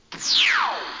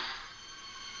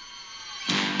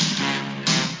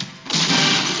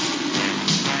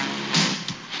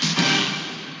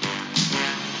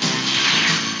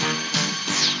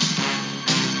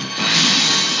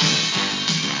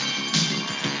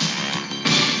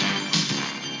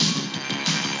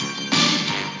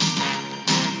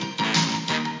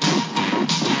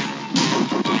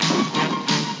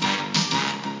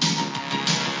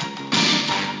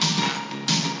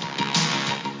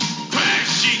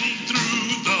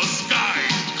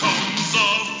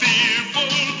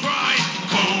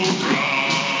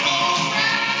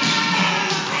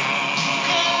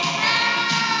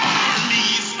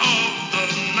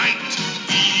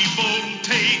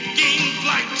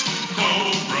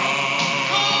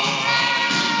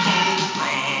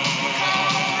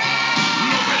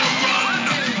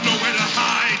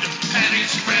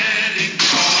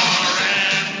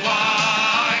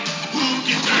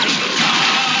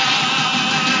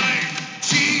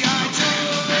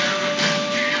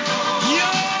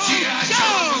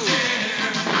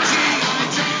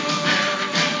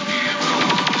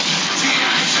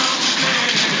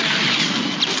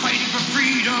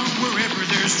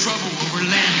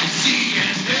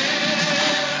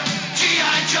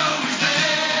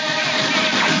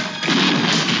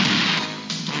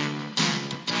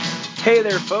Hey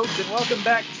there, folks, and welcome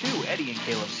back to Eddie and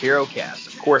Caleb's HeroCast.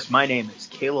 Of course, my name is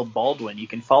Caleb Baldwin. You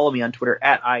can follow me on Twitter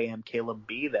at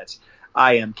IamCalebB. That's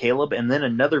I am Caleb, and then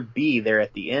another B there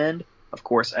at the end. Of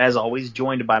course, as always,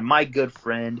 joined by my good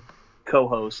friend,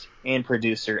 co-host, and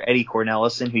producer, Eddie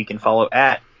Cornelison, who you can follow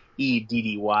at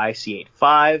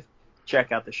EDDYC85.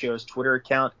 Check out the show's Twitter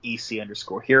account,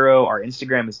 EC_Hero. Our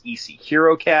Instagram is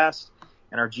ECHeroCast,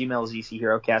 and our Gmail is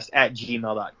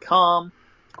ECHeroCast@gmail.com.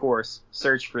 Of course,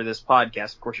 search for this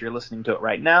podcast. Of course, you're listening to it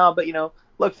right now, but,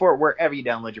 look for it wherever you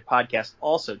download your podcast.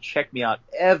 Also, check me out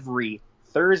every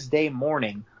Thursday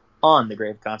morning on the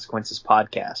Grave Consequences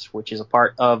podcast, which is a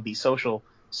part of the Social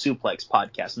Suplex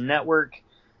Podcast Network.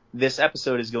 This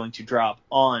episode is going to drop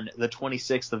on the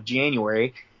 26th of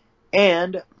January,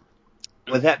 and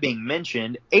with that being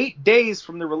mentioned, 8 days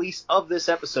from the release of this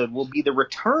episode will be the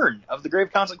return of the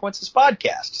Grave Consequences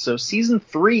podcast. So Season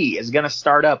 3 is going to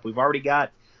start up. We've already got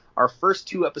our first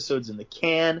 2 episodes in the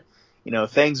can.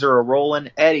 Things are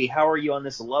a-rolling. Eddie, how are you on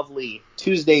this lovely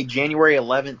Tuesday, January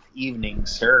 11th evening,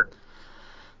 sir?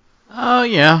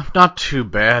 Yeah, not too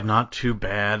bad, not too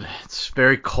bad. It's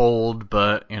very cold,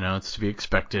 but, it's to be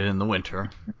expected in the winter,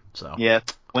 so. Yeah,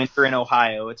 winter in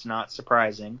Ohio, it's not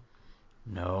surprising.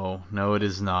 No, it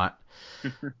is not.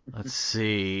 Let's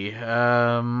see.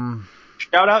 Shout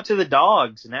out to the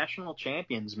Dogs, national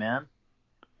champions, man.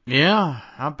 Yeah,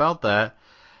 how about that?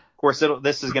 Of course,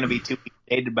 this is going to be 2 weeks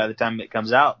dated by the time it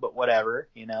comes out, but whatever,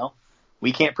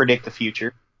 We can't predict the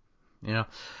future. Yeah,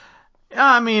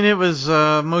 I mean, it was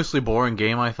a mostly boring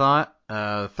game, I thought.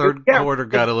 Third quarter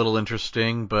got a little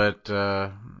interesting, but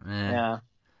yeah.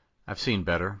 I've seen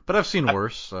better, but I've seen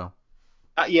worse, so.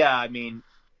 Yeah, I mean,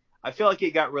 I feel like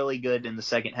it got really good in the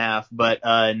second half, but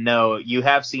no, you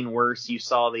have seen worse. You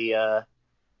saw the,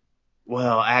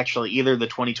 either the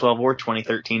 2012 or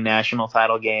 2013 national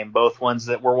title game, both ones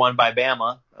that were won by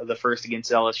Bama, the first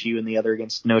against LSU and the other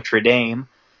against Notre Dame.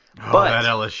 Oh, that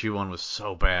LSU one was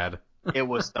so bad. It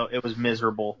was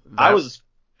miserable. I was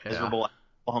miserable at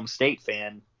Oklahoma State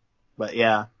fan, but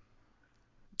yeah.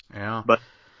 Yeah. But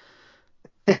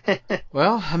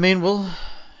well, I mean,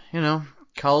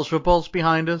 college football's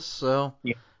behind us, so.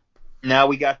 Yeah. Now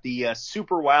we got the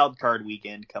Super Wild Card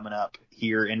weekend coming up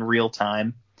here in real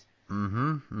time.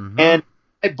 And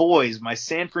my boys, my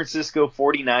San Francisco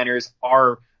 49ers,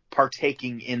 are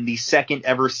partaking in the second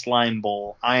ever Slime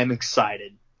Bowl. I am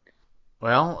excited.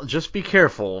 Well, just be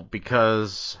careful,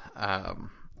 because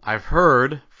I've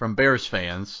heard from Bears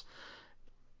fans,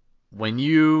 when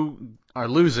you are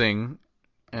losing,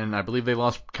 and I believe they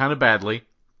lost kind of badly.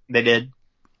 They did.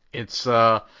 It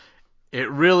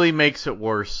really makes it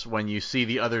worse when you see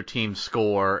the other team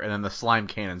score and then the slime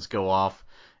cannons go off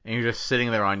and you're just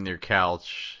sitting there on your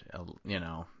couch.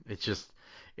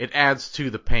 It adds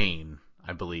to the pain,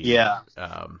 I believe. Yeah.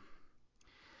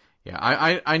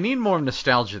 I need more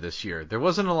nostalgia this year. There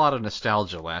wasn't a lot of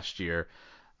nostalgia last year,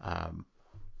 and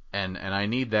I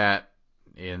need that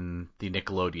in the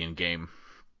Nickelodeon game.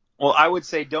 Well, I would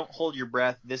say don't hold your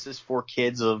breath. This is for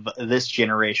kids of this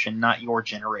generation, not your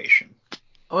generation.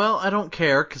 Well, I don't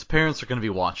care, because parents are going to be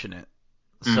watching it.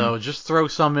 So just throw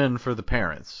some in for the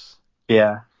parents.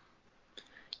 Yeah.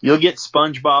 You'll get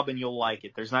SpongeBob and you'll like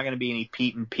it. There's not going to be any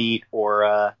Pete and Pete or,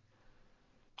 I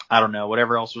don't know,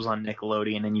 whatever else was on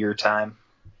Nickelodeon in your time.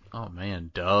 Oh,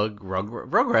 man, Doug,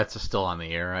 Rugrats is still on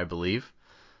the air, I believe.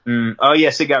 Oh,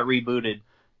 yes, it got rebooted.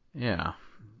 Yeah.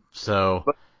 So,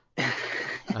 but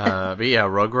yeah,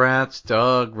 Rugrats,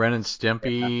 Doug, Ren and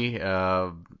Stimpy,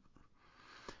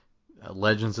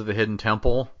 Legends of the Hidden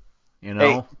Temple,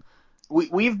 Hey,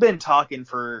 we've been talking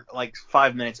for like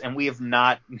 5 minutes, and we have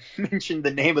not mentioned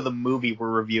the name of the movie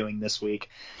we're reviewing this week.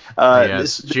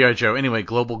 It's G.I. Joe. Anyway,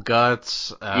 Global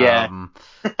Guts. Yeah.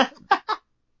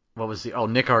 What was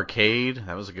Nick Arcade?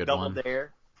 That was a good one.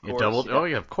 Double Dare. Oh,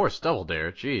 yeah, of course, Double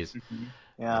Dare. Jeez. Mm-hmm.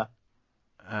 Yeah.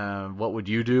 What would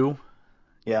you do?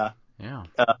 Yeah. Yeah.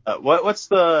 What's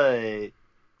the...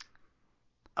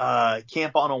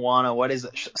 Camp on Awana, what is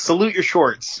it? Salute Your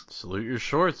Shorts. Salute Your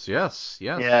Shorts, yes.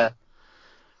 Yeah.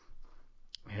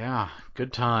 Yeah,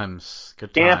 good times.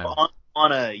 Camp on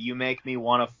Awana, you make me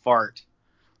want to fart.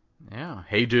 Yeah.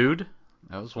 Hey Dude,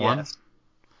 that was one.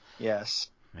 Yes.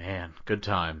 Man, good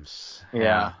times.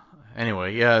 Yeah.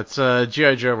 Anyway, it's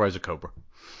G.I. Joe Rise of Cobra.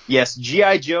 Yes,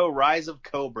 G.I. Joe Rise of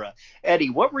Cobra. Eddie,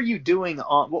 what were you doing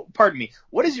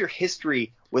what is your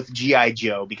history with G.I.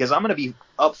 Joe? Because I'm going to be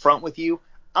upfront with you.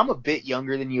 I'm a bit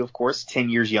younger than you, of course, 10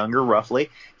 years younger, roughly.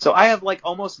 So I have,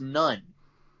 almost none.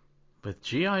 With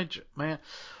G.I. Joe, man.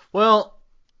 Well,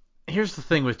 here's the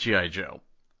thing with G.I. Joe.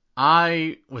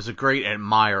 I was a great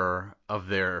admirer of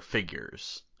their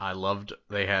figures. I loved,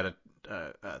 they had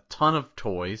a ton of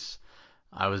toys.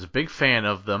 I was a big fan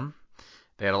of them.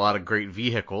 They had a lot of great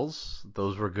vehicles.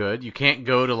 Those were good. You can't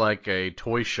go to like a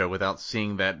toy show without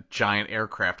seeing that giant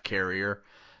aircraft carrier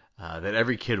that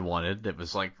every kid wanted.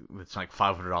 It's like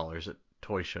 $500 at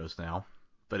toy shows now,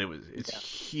 but it's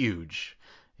huge.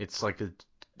 It's like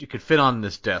you could fit on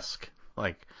this desk,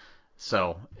 like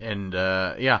so. And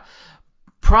yeah,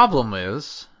 problem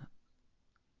is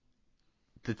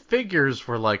the figures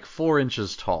were like 4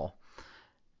 inches tall,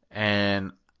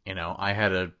 and I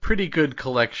had a pretty good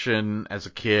collection as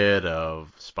a kid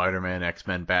of Spider-Man,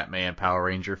 X-Men, Batman, Power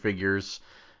Ranger figures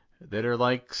that are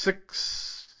like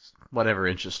 6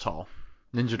 inches tall.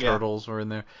 Ninja Turtles were in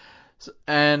there.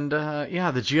 And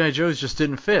yeah, the G.I. Joes just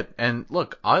didn't fit. And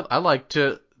look, I like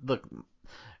to look.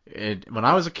 When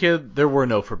I was a kid, there were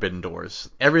no forbidden doors.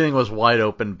 Everything was wide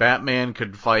open. Batman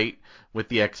could fight with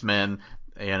the X-Men.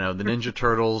 The Ninja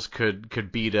Turtles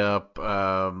could beat up,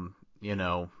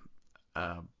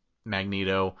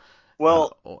 Magneto.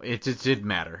 Well, it didn't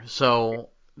matter. So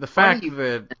the fact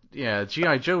that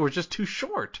G.I. Joe were just too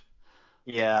short.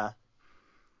 Yeah.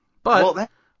 But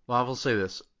I will say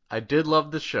this: I did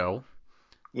love the show.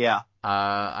 Yeah.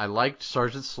 I liked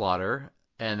Sergeant Slaughter,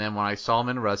 and then when I saw him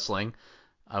in wrestling,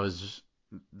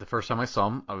 the first time I saw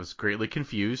him, I was greatly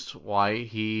confused why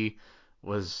he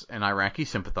was an Iraqi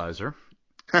sympathizer.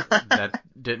 That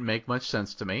didn't make much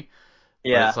sense to me.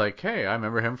 Yeah. But it's like, hey, I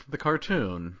remember him from the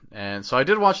cartoon. And so I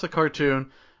did watch the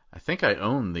cartoon. I think I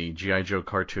own the G.I. Joe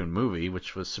cartoon movie,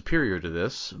 which was superior to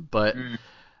this. But,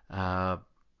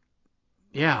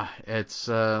 yeah, it's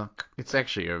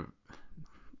actually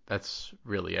that's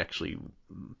really actually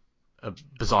a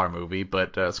bizarre movie.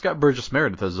 But Scott Burgess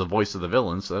Meredith as the voice of the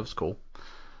villain, so that was cool.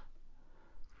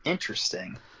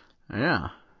 Interesting. Yeah.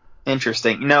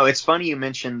 Interesting. It's funny you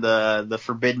mentioned the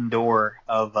forbidden door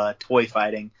of toy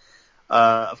fighting.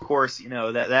 Of course,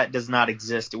 that does not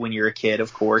exist when you're a kid,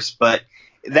 of course. But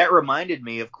that reminded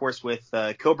me, of course, with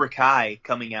Cobra Kai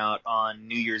coming out on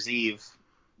New Year's Eve,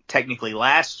 technically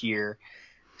last year,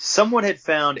 someone had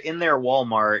found in their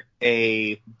Walmart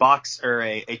a box or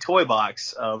a toy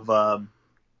box of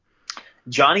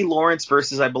Johnny Lawrence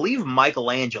versus, I believe,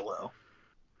 Michelangelo.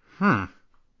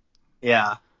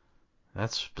 Yeah.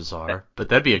 That's bizarre, but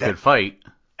that'd be a good fight.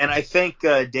 And I think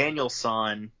Daniel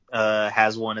San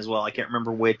has one as well. I can't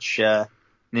remember which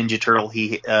Ninja Turtle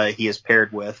he is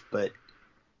paired with, but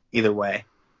either way,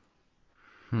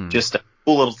 just a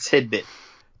cool little tidbit.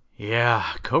 Yeah,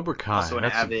 Cobra Kai. Also an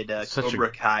avid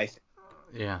Cobra Kai.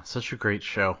 Yeah, such a great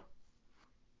show.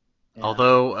 Yeah.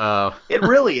 Although it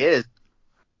really is.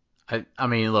 I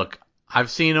mean, look,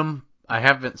 I've seen them. I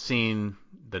haven't seen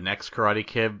the next Karate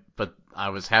Kid, but I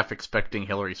was half expecting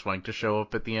Hilary Swank to show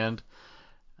up at the end.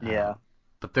 Yeah.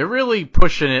 But they're really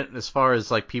pushing it as far as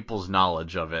like people's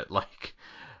knowledge of it. Like,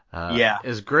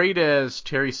 as great as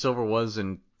Terry Silver was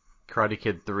in Karate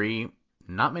Kid 3,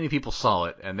 not many people saw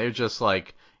it, and they're just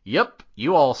like, "Yep,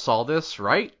 you all saw this,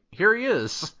 right? Here he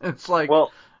is." It's like,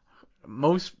 well,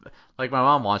 like my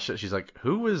mom watched it. She's like,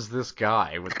 "Who is this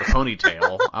guy with the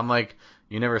ponytail?" I'm like,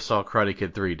 "You never saw Karate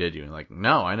Kid 3, did you?" And like,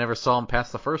 "No, I never saw him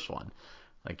past the first one."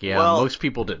 Like, yeah, most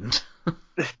people didn't.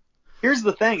 Here's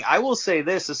the thing. I will say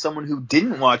this as someone who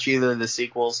didn't watch either of the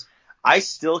sequels. I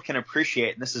still can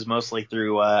appreciate, and this is mostly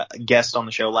through a guest on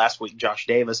the show last week, Josh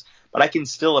Davis, but I can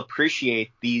still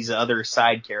appreciate these other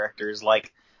side characters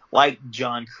like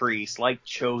John Kreese, like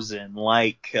Chosen,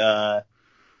 like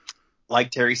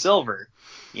Terry Silver,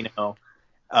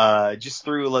 just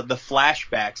through the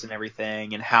flashbacks and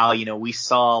everything, and how we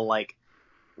saw like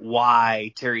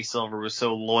why Terry Silver was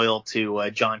so loyal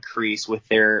to John Kreese with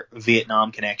their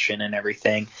Vietnam connection and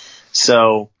everything.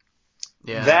 So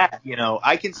that, you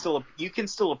can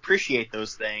still appreciate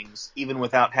those things even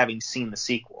without having seen the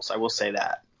sequels. I will say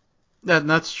that.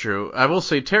 That's true. I will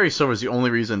say Terry Silver is the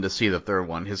only reason to see the third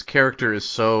one. His character is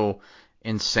so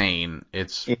insane.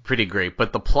 It's pretty great.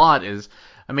 But the plot is,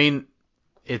 I mean,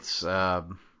 it's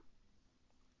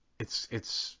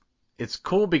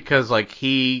cool because like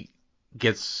he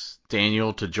gets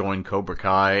Daniel to join Cobra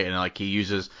Kai and like he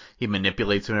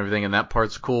manipulates him and everything, and that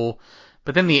part's cool.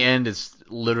 But then the end is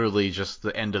literally just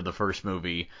the end of the first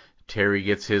movie. Terry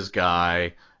gets his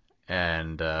guy,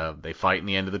 and they fight in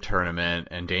the end of the tournament,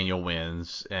 and Daniel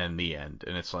wins, and the end.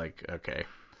 And it's like, okay.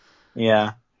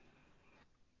 Yeah.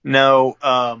 No,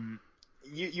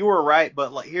 you were right,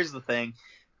 but like here's the thing.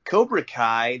 Cobra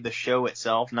Kai, the show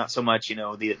itself, not so much,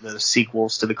 the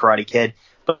sequels to the Karate Kid,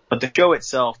 but the show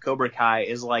itself, Cobra Kai,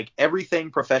 is like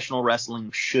everything professional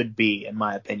wrestling should be, in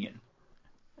my opinion.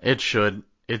 It should.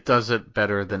 It does it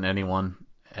better than anyone.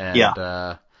 And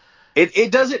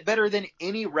It does it better than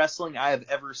any wrestling I have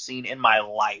ever seen in my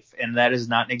life, and that is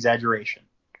not an exaggeration.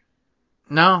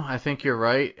 No, I think you're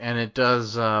right, and it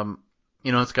does.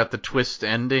 It's got the twist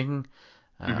ending.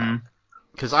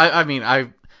 Because I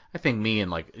think me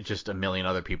and like just a million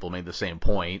other people made the same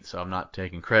point, so I'm not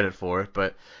taking credit for it.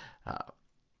 But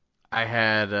I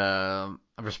had I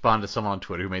responded to someone on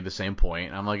Twitter who made the same point.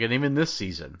 And I'm like, and even this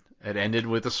season, it ended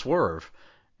with a swerve,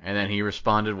 and then he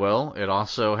responded, well, it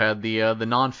also had the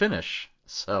non-finish.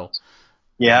 So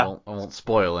Yeah. I won't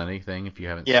spoil anything if you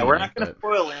haven't Yeah, seen we're it. not going to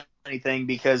spoil anything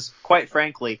because, quite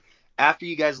frankly, after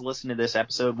you guys listen to this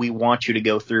episode, we want you to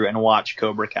go through and watch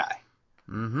Cobra Kai.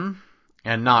 Mm-hmm.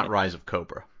 And not Rise of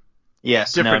Cobra.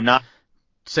 Yes, Different, no, not.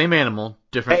 same animal,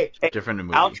 different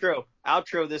movie.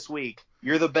 Outro this week.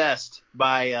 You're the Best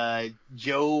by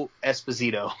Joe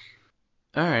Esposito.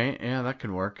 All right, yeah, that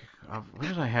could work. What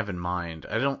did I have in mind?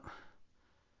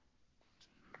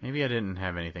 Maybe I didn't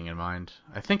have anything in mind.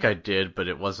 I think I did, but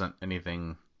it wasn't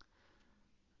anything.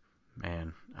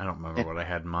 Man, I don't remember what I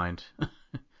had in mind.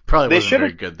 Probably wasn't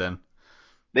very good then.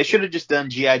 They should have just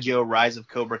done G.I. Joe Rise of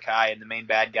Cobra Kai, and the main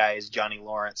bad guy is Johnny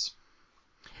Lawrence.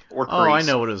 Or Kreese. Oh, I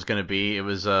know what it was going to be. It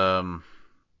was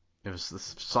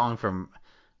this song from.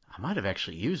 I might have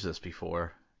actually used this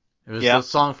before. It was the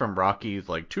song from Rocky,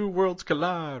 like Two Worlds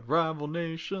Collide, Rival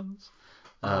Nations.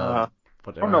 I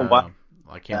don't know what.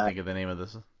 I can't think of the name of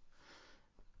this.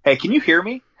 Hey, can you hear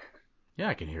me? Yeah,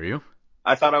 I can hear you.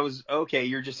 I thought I was okay.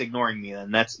 You're just ignoring me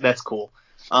then. That's cool.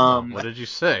 What did you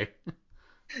say?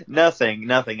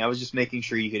 Nothing. I was just making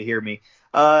sure you could hear me.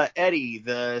 Eddie,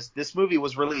 this movie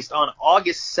was released on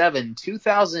August 7,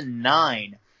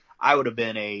 2009. I would have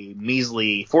been a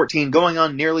measly 14, going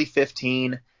on nearly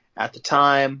 15 at the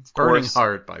time. Of Burning course.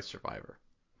 Heart by Survivor.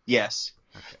 Yes.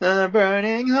 Okay.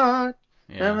 Burning Heart.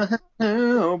 Yeah.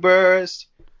 Burst.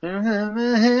 I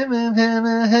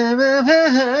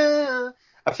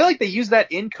feel like they use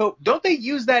that in Don't they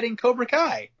use that in Cobra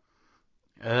Kai?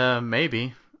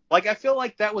 Maybe. Like, I feel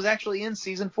like that was actually in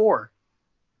season 4.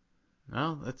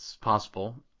 No, that's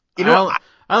possible. You know,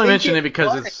 I only mention it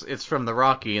because it's from the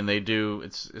Rocky, and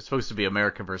it's supposed to be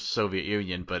America versus Soviet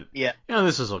Union, but yeah,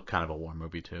 this is kind of a war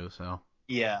movie too, so.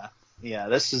 Yeah,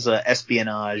 this is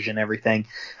espionage and everything.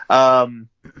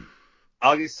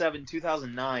 August 7,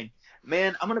 2009.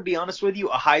 Man, I'm going to be honest with you,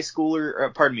 a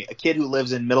kid who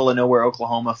lives in middle of nowhere,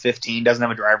 Oklahoma, 15, doesn't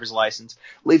have a driver's license,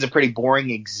 leads a pretty boring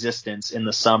existence in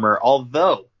the summer,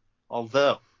 although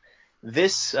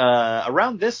this,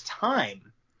 around this time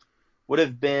would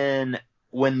have been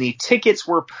when the tickets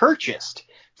were purchased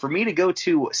for me to go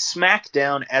to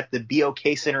SmackDown at the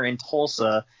BOK Center in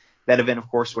Tulsa. That event, of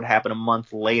course, would happen a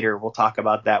month later. We'll talk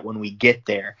about that when we get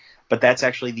there. But that's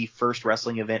actually the first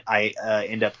wrestling event I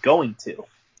end up going to.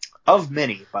 Of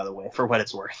many, by the way, for what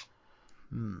it's worth.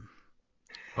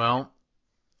 Well,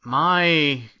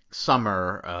 my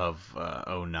summer of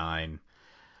 2009.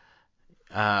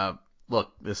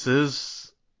 Look, this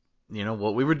is,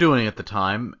 what we were doing at the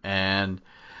time. And,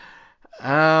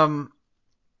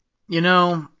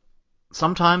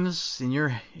 sometimes in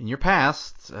your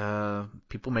past,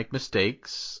 people make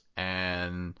mistakes,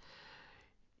 and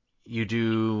you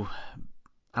do,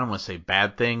 I don't want to say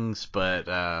bad things,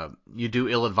 but you do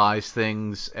ill-advised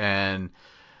things, and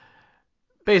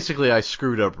basically I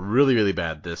screwed up really, really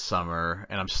bad this summer,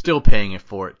 and I'm still paying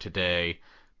for it today,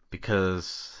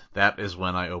 because that is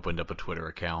when I opened up a Twitter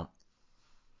account.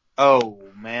 Oh,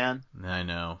 man. I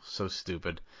know, so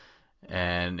stupid.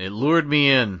 And it lured me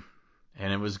in.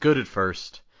 And it was good at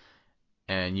first.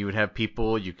 And you would have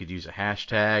people, you could use a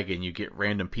hashtag, and you get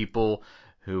random people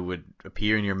who would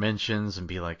appear in your mentions and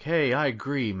be like, hey, I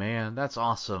agree, man, that's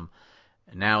awesome.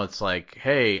 And now it's like,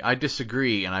 hey, I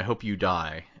disagree, and I hope you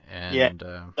die. And,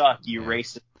 suck, you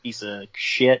racist piece of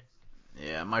shit.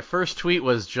 Yeah, my first tweet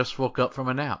was, just woke up from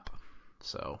a nap.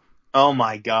 So. Oh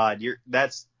my god,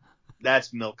 that's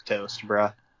milk toast,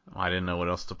 bruh. I didn't know what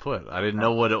else to put. I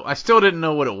still didn't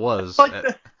know what it was.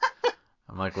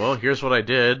 I'm like, well, here's what I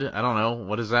did. I don't know.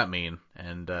 What does that mean?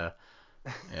 And,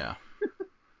 yeah.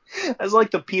 That's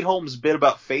like the Pete Holmes bit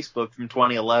about Facebook from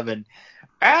 2011.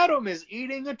 Adam is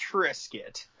eating a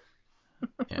Triscuit.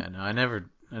 Yeah, no, I never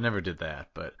did that,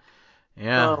 but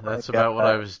yeah, that's about what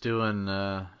I was doing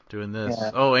this.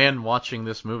 Yeah. Oh, and watching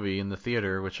this movie in the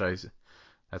theater,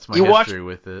 that's my history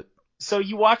with it. So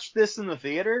you watched this in the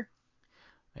theater?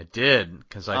 I did,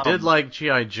 because I did like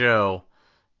G.I. Joe.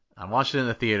 I watched it in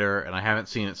the theater, and I haven't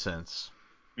seen it since.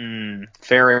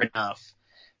 Fair enough,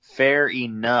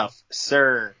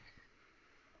 sir.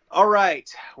 All right,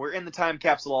 we're in the time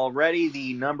capsule already.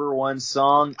 The number one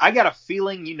song. I got a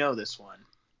feeling you know this one.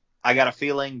 I Got a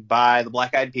Feeling by the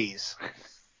Black Eyed Peas.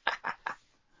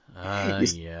 You,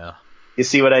 Yeah. you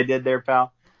see what I did there,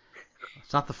 pal?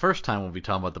 It's not the first time we'll be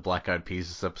talking about the Black Eyed Peas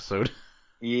this episode.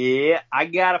 Yeah, I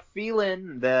got a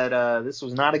feeling that this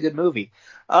was not a good movie.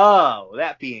 Oh,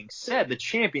 that being said, the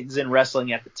champions in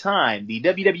wrestling at the time, the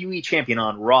WWE champion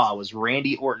on Raw was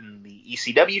Randy Orton, the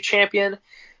ECW champion.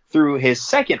 Through his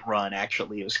second run,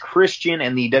 actually, it was Christian,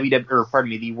 and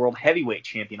the World Heavyweight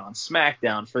Champion on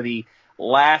SmackDown for the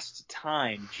last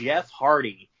time. Jeff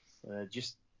Hardy,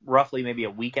 just roughly maybe a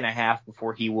week and a half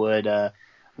before he would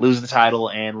lose the title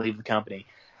and leave the company.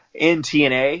 In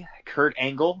TNA, Kurt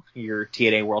Angle, your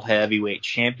TNA World Heavyweight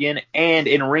Champion, and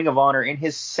in Ring of Honor, in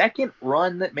his second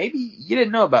run that maybe you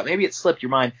didn't know about, maybe it slipped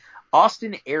your mind,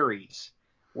 Austin Aries,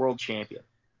 World Champion.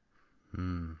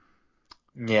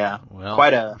 Yeah, Well,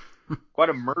 quite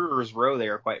a murderer's row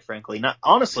there, quite frankly. Not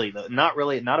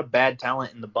a bad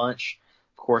talent in the bunch.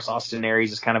 Of course, Austin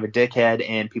Aries is kind of a dickhead,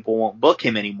 and people won't book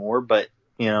him anymore. But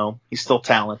he's still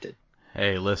talented.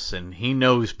 hey, listen, he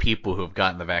knows people who have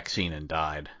gotten the vaccine and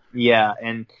died. Yeah,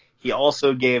 and he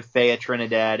also gave Thea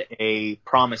Trinidad a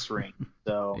promise ring.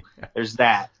 So there's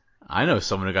that. I know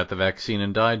someone who got the vaccine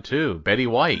and died too. Betty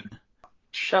White.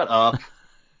 Shut up.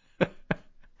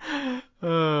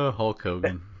 Hulk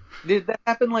Hogan. Did that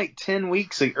happen like 10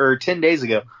 days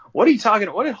ago? What are you talking?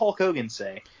 What did Hulk Hogan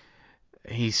say?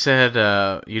 He said,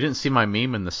 "You didn't see my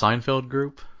meme in the Seinfeld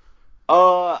group?"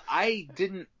 I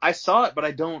didn't. I saw it, but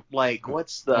I don't like.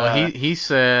 What's the? Well, he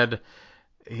said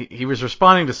he was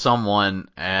responding to someone,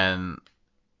 and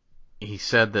he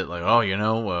said that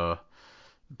like,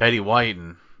 Betty White,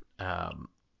 and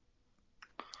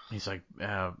he's like,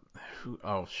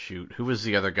 who was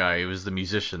the other guy? It was the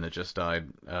musician that just died.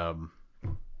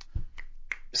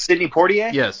 Sidney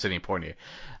Poitier? Yeah, Sidney Poitier.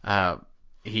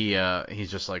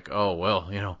 He's just like, oh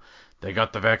well, they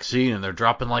got the vaccine and they're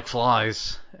dropping like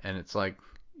flies, and it's like,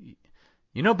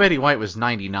 Betty White was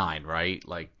 99, right?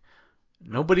 Like,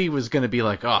 nobody was gonna be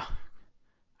like, oh, I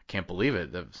can't believe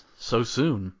it, that was so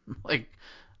soon. Like,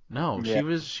 no, Yeah.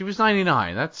 she was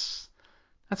 99. That's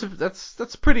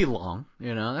pretty long,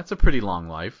 That's a pretty long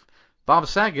life. Bob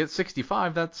Saget,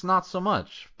 65. That's not so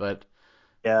much, but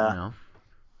Yeah.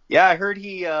 Yeah, I heard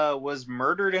he was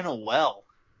murdered in a well.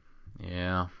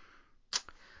 Yeah.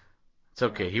 It's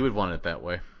okay. He would want it that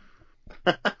way.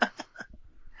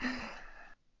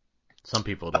 Some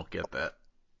people don't get that.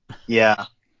 Yeah.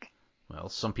 Well,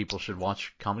 some people should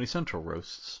watch Comedy Central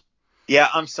roasts. Yeah,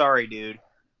 I'm sorry, dude.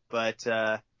 But,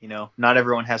 not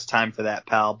everyone has time for that,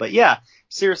 pal. But yeah,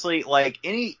 seriously, like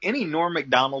any Norm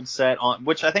Macdonald set on,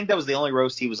 which I think that was the only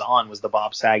roast he was on, was the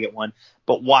Bob Saget one.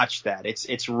 But watch that.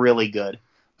 It's really good.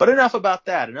 But enough about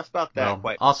that.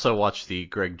 Well, also watch the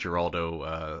Greg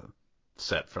Giraldo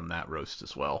set from that roast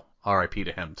as well. R.I.P.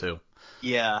 to him too.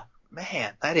 Yeah,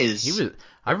 man, that is. He was.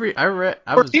 I read.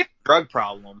 Of course, he had a drug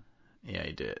problem. Yeah,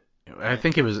 he did. I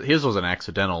think his was an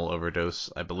accidental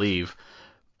overdose, I believe,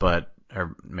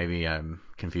 or maybe I'm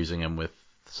confusing him with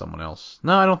someone else.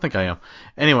 No, I don't think I am.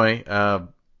 Anyway,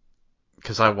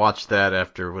 because I watched that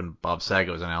after when Bob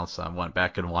Saget was announced, I went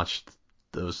back and watched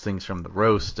those things from the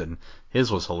roast, and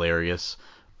his was hilarious.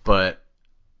 But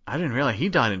I didn't realize he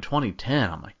died in 2010.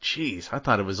 I'm like, geez, I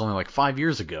thought it was only like 5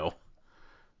 years ago.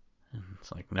 And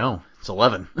it's like, no, it's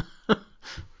 11.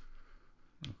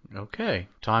 Okay,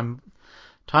 time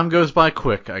goes by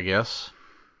quick, I guess.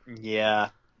 Yeah,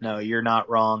 no, you're not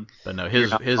wrong. But no,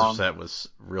 his set was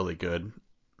really good.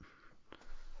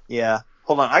 Yeah,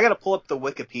 hold on, I gotta pull up the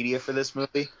Wikipedia for this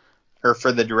movie, or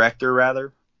for the director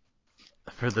rather.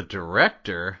 For the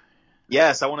director?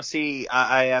 Yes, I want to see.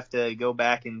 I have to go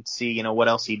back and see, what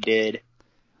else he did.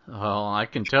 Well, I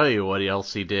can tell you what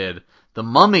else he did. The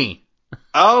Mummy.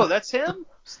 Oh, that's him?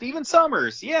 Stephen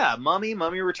Sommers. Yeah, Mummy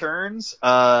Returns.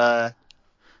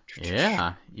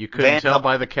 Yeah, you couldn't tell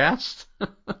by the cast?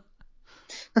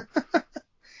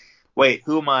 Wait,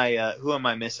 who am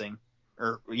I missing?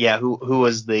 Or yeah, who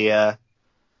was the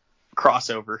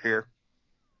crossover here?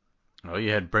 Oh,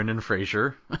 you had Brendan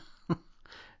Fraser.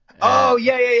 Oh,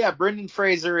 yeah. Brendan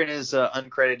Fraser in his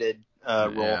uncredited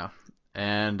role. Yeah.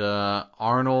 And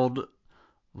Arnold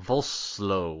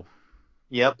Vosloo.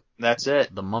 Yep, that's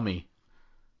it. The Mummy.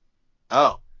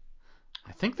 Oh.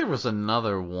 I think there was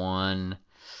another one.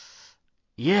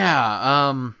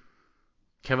 Yeah,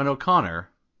 Kevin O'Connor.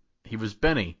 He was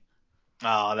Benny.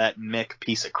 Oh, that Mick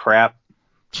piece of crap.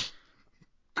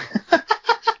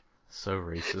 So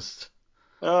racist.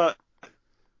 I'm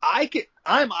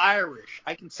Irish.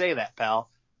 I can say that, pal.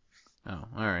 Oh,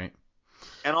 all right.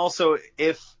 And also,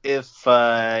 if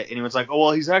anyone's like, oh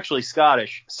well, he's actually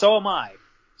Scottish, so am I.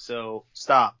 So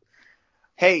stop.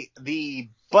 Hey, the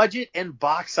budget and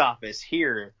box office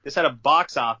here. This had a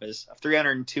box office of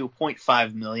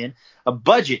 $302.5 million, a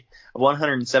budget of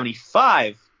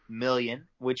 $175 million,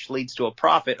 which leads to a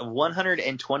profit of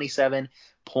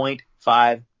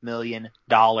 $127.5 million.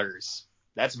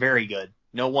 That's very good.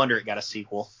 No wonder it got a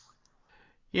sequel.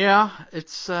 Yeah,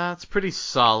 it's pretty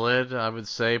solid, I would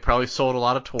say. Probably sold a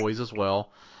lot of toys as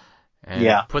well, and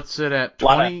Yeah, puts it at a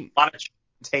lot 20. of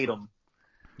Tatum.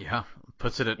 Yeah,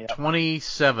 puts it at Yeah.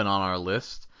 27 on our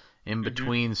list, in Mm-hmm.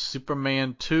 between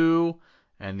Superman 2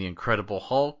 and The Incredible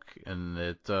Hulk, and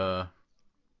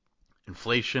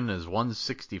inflation is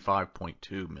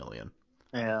 165.2 million.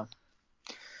 Yeah.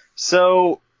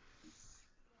 So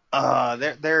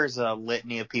there's a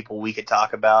litany of people we could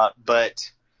talk about, but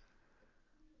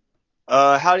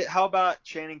how about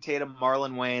Channing Tatum,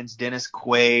 Marlon Wayans, Dennis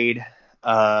Quaid?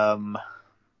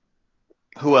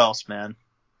 Who else, man?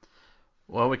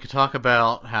 Well, we could talk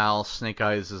about how Snake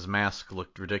Eyes' mask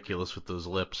looked ridiculous with those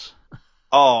lips.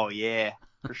 Oh yeah,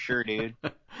 for sure, dude.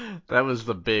 That was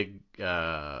the big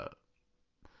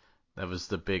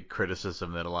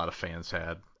criticism that a lot of fans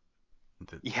had.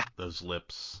 Yeah, Those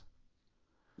lips.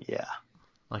 yeah.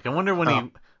 Like, I wonder when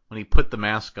Oh, he put the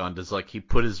mask on, does like he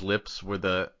put his lips where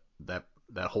that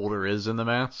holder is in the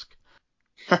mask?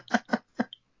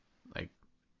 Like,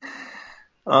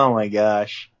 oh my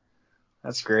gosh,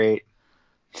 that's great.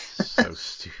 so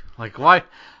stupid. Like, why?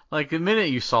 Like, the minute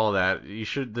you saw that,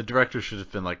 the director should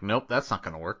have been like, nope, that's not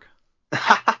gonna work.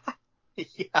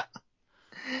 Yeah,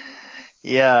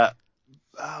 yeah.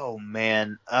 Oh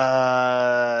man.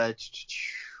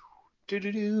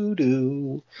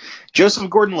 Do. Joseph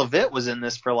Gordon-Levitt was in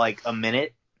this for like a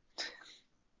minute.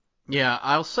 Yeah,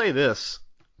 I'll say this: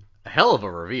 a hell of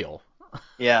a reveal.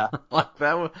 Yeah, Like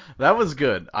that was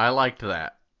good. I liked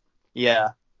that. yeah.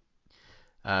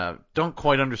 Don't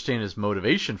quite understand his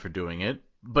motivation for doing it,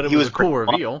 but it He was was a cool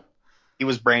brainwashed. reveal. He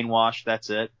was brainwashed. That's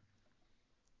it.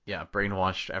 Yeah,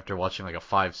 brainwashed after watching like a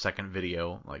 5-second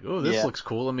video. Like, oh, this Yeah. looks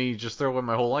cool. Let me just throw away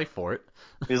my whole life for it.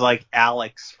 He was like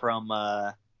Alex from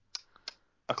A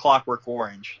Clockwork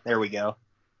Orange. There we go.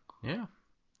 Yeah.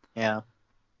 Yeah.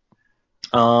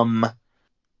 Um.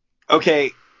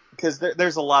 Okay. Because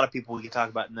there's a lot of people we could talk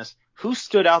about in this. Who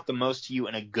stood out the most to you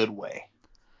in a good way?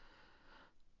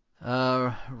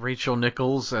 Rachel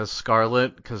Nichols as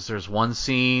Scarlet, because there's one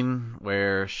scene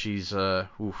where she's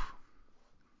oof.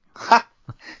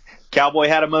 Cowboy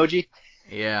hat emoji.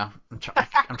 Yeah, I'm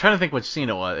trying to think which scene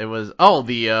it was. It was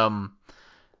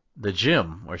the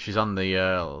gym where she's on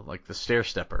the like the stair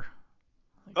stepper.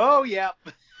 Oh yeah.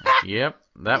 Like, yep,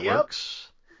 that Yep. works.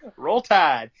 Roll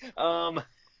Tide.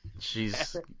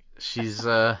 She's she's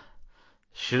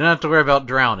she didn't have to worry about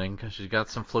drowning because she's got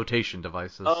some flotation Oh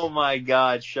devices. my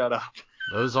God! Shut up.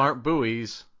 Those aren't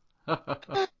buoys.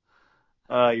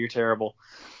 You're terrible.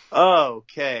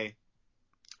 Okay.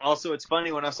 Also, it's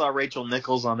funny when I saw Rachel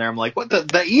Nichols on there, I'm like, what, the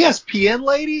ESPN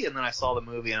lady? And then I saw the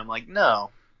movie and I'm like, no.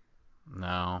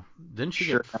 No, didn't she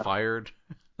Sure. get fired?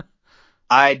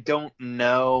 I don't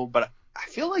know, but I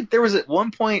feel like there was at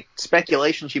one point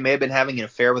speculation she may have been having an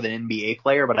affair with an NBA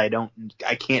player, but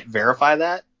I can't verify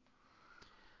that.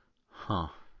 Huh.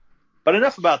 But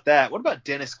enough about that. What about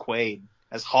Dennis Quaid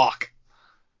as Hawk?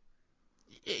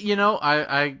 You know,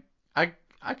 I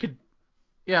could.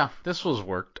 Yeah, this was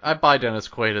worked. I buy Dennis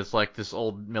Quaid as like this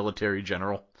old military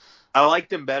general. I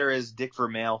liked him better as Dick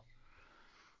Vermeil.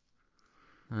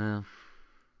 Yeah.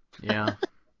 Yeah.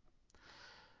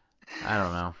 I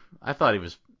don't know. I thought he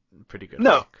was pretty good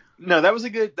No, Hawk. no, that was a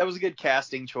good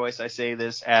casting choice. I say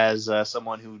this as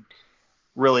someone who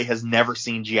really has never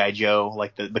seen G.I. Joe,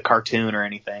 like the cartoon or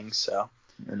anything. So,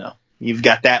 you've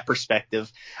got that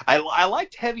perspective. I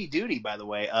liked Heavy Duty, by the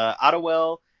way.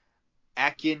 Adewale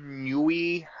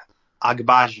Akinwumi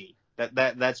Agbaji.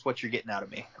 That's what you're getting out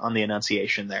of me on the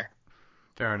enunciation there.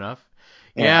 Fair enough.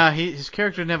 Yeah. Yeah, his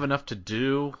character didn't have enough to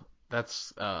do.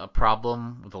 That's a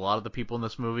problem with a lot of the people in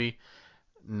this movie.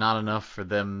 Not enough for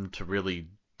them to really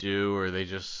do, or they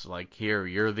just like, here,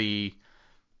 you're the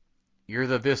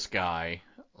this guy.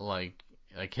 Like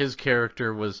his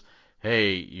character was,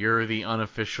 hey, you're the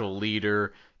unofficial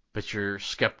leader, but you're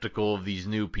skeptical of these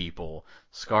new people.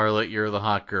 Scarlet, you're the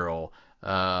hot girl.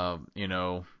 You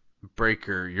know,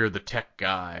 Breaker, you're the tech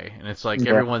guy, and it's like Yeah.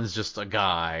 everyone's just a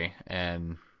guy,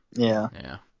 and Yeah.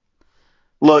 yeah.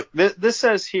 Look, this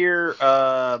says here,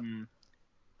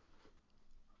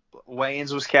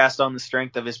 Wayans was cast on the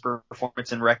strength of his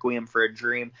performance in Requiem for a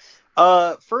Dream.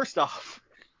 First off,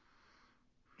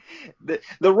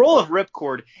 the role of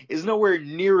Ripcord is nowhere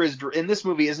near as in this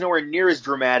movie is nowhere near as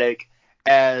dramatic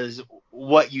as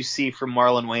what you see from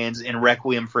Marlon Wayans in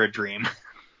Requiem for a Dream.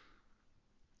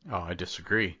 Oh, I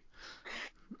disagree.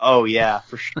 Oh yeah,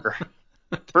 for sure.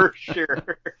 For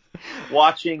sure.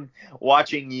 Watching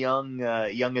young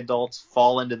adults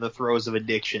fall into the throes of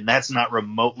addiction, that's not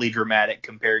remotely dramatic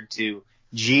compared to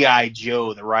G.I.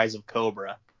 Joe, The Rise of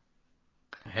Cobra.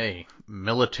 Hey,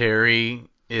 military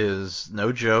is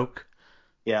no joke.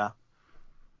 Yeah.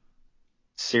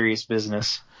 Serious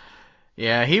business.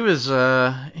 Yeah, he was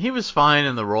fine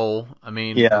in the role. I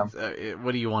mean, Yeah.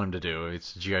 what do you want him to do?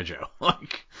 It's G.I. Joe.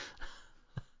 Like,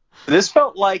 This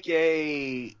felt like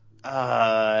a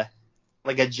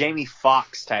Jamie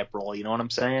Foxx type role, you know what I'm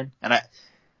saying? And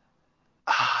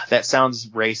that sounds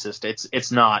racist.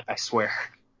 It's not, I swear.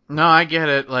 no, I get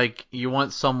it. Like, you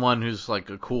want someone who's like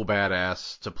a cool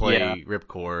badass to Yeah. play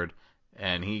Ripcord,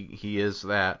 and he is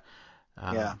that.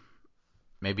 Yeah.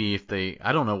 Maybe if they,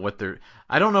 I don't know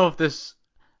if this.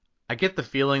 I get the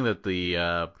feeling that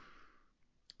the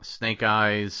Snake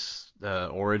Eyes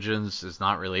origins is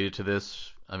not related to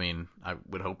this. I mean, I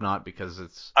would hope not because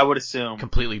it's I would assume.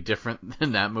 completely different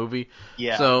than that movie.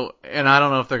 Yeah. So, and I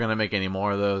don't know if they're gonna make any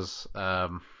more of those.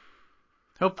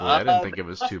 Hopefully, I didn't think it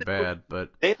was They too bad, but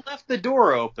they left the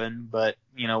door open, but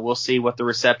we'll see what the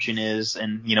reception is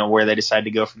and where they decide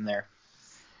to go from there.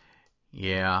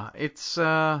 yeah, it's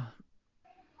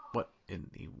what in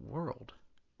the world?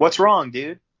 What's wrong,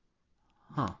 dude?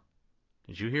 Huh?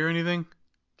 Did you hear anything?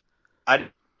 I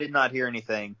did not hear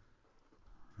anything.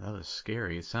 That was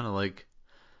scary. It sounded like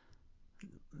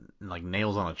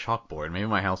nails on a chalkboard. Maybe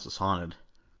my house is haunted.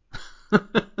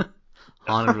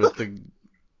 Haunted with the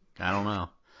I don't know.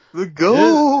 The It,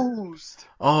 ghost.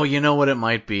 oh, you know what it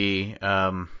might be?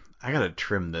 I gotta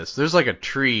trim this. There's like a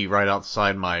tree right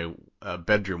outside my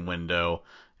bedroom window,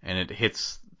 and if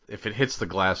it hits the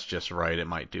glass just right, it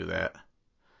might do that.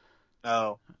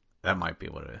 Oh. That might be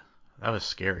what it is. That was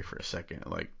scary for a second.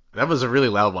 Like, that was a really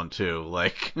loud one too.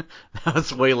 Like, that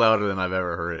was way louder than I've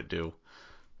ever heard it do.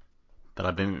 But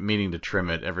I've been meaning to trim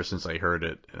it ever since I heard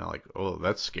it, and I'm like, oh,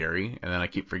 that's scary. And then I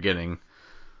keep forgetting.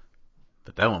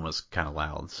 But that one was kind of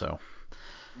loud, so.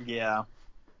 Yeah.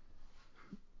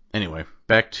 Anyway,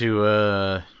 back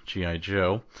to G.I.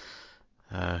 Joe.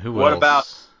 Who What about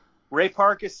else? Ray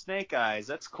Park as Snake Eyes?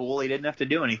 That's cool. He didn't have to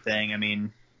do anything. I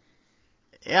mean,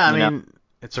 Yeah, I you know. mean,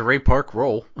 it's a Ray Park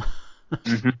role.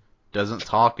 Mhm. Doesn't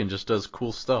talk and just does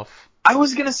cool stuff. I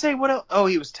was gonna say what else? Oh,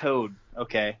 he was Toad.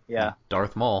 Okay. Yeah.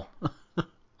 Darth Maul.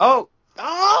 Oh.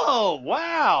 Oh.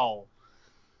 Wow.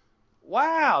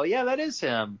 Wow. Yeah, that is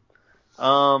him.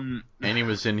 Um. And he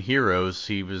was in Heroes.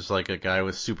 He was like a guy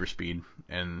with super speed,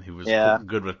 and he was Yeah.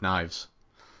 good with knives.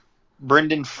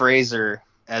 Brendan Fraser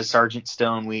as Sergeant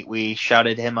Stone. We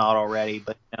shouted him out already,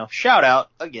 but shout out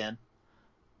again.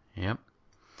 Yep.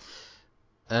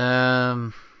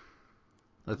 Um,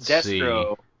 let's see.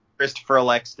 Destro, Christopher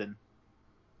Lexton.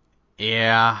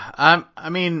 Yeah, I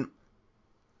mean,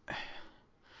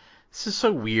 this is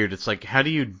so weird. It's like, how do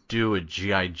you do a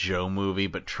G.I. Joe movie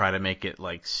but try to make it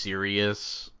like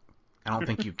serious? I don't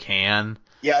think you can.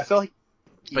 Yeah, I feel like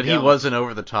you But he don't. was an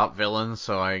over-the-top villain,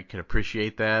 so I could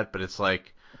appreciate that. But it's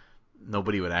like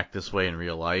nobody would act this way in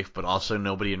real life, but also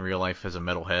nobody in real life has a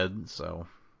metal head, so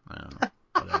I don't know.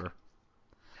 Whatever.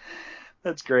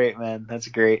 That's great, man. That's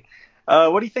great.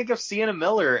 What do you think of Sienna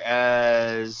Miller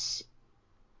as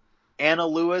Anna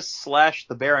Lewis /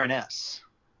 the Baroness?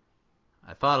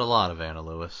 I thought a lot of Anna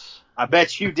Lewis. I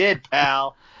bet you did,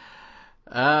 pal.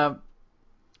 Uh,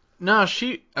 no,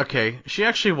 she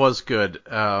actually was good.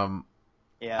 Yeah,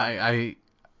 I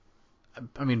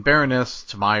mean, Baroness,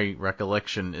 to my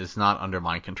recollection, is not under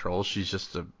my control. She's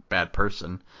just a bad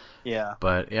person. yeah,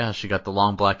 But yeah, she got the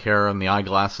long black hair and the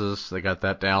eyeglasses. They got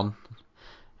that down.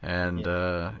 And,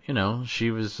 yeah, she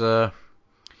was,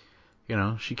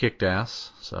 she kicked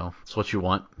ass. So it's what you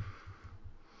want.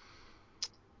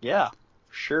 yeah.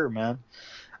 Sure, man.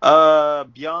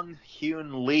 Byung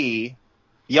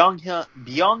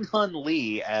Hun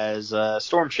Lee as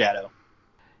Storm Shadow.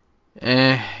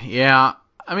 Yeah.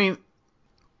 I mean,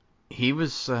 he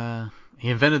was, he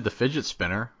invented the fidget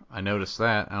spinner. I noticed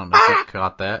that. I don't know if you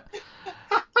caught that.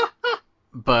 That's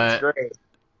But, great.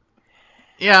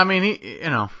 yeah, I mean,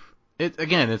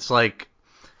 it's like,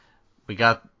 we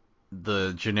got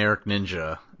the generic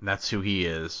ninja, and that's who he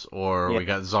is, or Yeah. we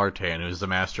got Zartan, who's the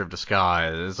master of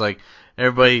disguise. It's like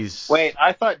everybody's Wait,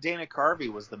 I thought Dana Carvey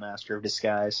was the Master of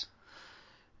Disguise.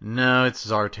 no, it's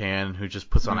Zartan who just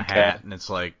puts on a Okay. hat and it's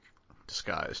like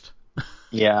disguised.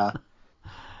 Yeah.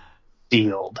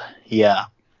 Sealed. Yeah.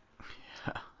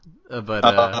 But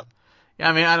Uh, yeah,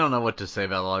 I mean, I don't know what to say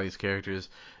about a lot of these characters.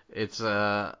 It's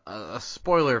a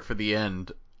spoiler for the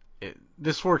end.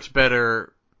 This works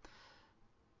better.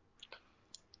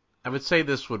 I would say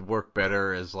this would work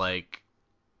better as like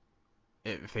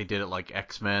if they did it like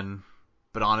X-Men,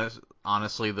 but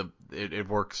honestly, it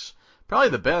works probably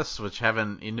the best with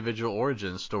having individual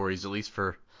origin stories, at least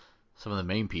for some of the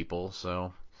main people.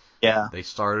 So Yeah. they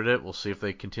started it. We'll see if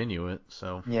they continue it.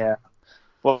 So Yeah.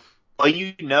 Well,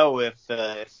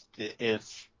 if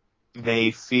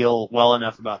they feel well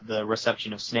enough about the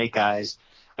reception of Snake Eyes,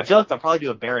 I feel like they'll probably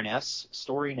do a Baroness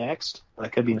story next, but I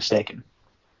could be mistaken.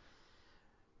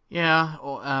 yeah,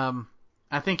 well,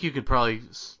 I think you could probably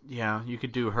you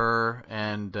could do her,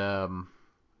 and I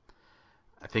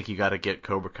think you got to get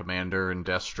Cobra Commander and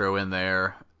Destro in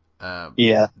there.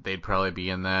 Yeah. They'd probably be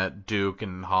in that. Duke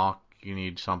and Hawk, you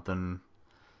need something.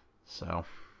 So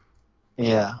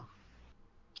Yeah.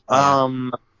 yeah.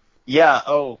 Yeah.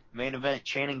 Oh, main event: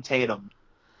 Channing Tatum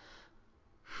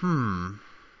Hmm.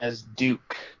 as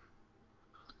Duke.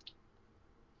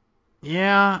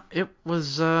 Yeah, it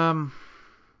was. I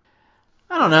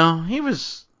don't know. He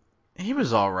was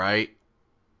all right.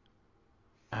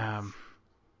 Um.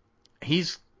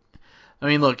 He's. I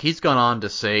mean, look, he's gone on to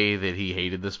say that he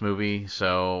hated this movie,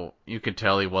 so you could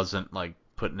tell he wasn't like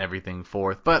putting everything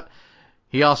forth. But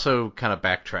he also kind of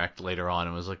backtracked later on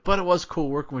and was like, "But it was cool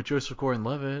working with Joseph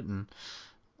Gordon-Levitt," and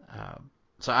uh,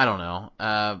 so I don't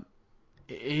know.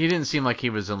 He didn't seem like he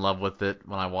was in love with it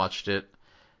when I watched it.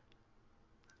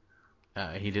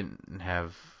 He didn't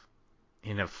have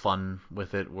fun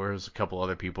with it, whereas a couple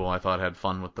other people I thought had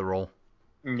fun with the role.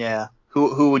 Yeah.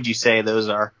 Who would you say those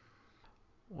are?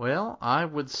 Well, I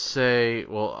would say,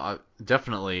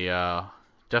 definitely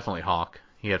Hawk.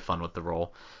 He had fun with the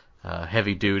role.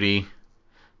 Heavy Duty,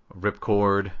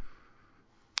 Ripcord,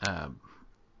 um,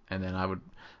 and then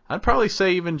I'd probably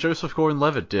say even Joseph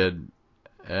Gordon-Levitt did,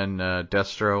 and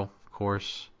Destro, of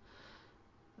course.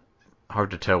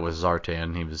 Hard to tell with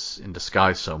Zartan. He was in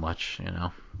disguise so much, you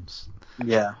know. It's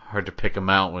Yeah. hard to pick him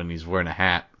out when he's wearing a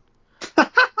hat.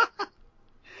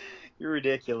 You're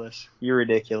ridiculous. You're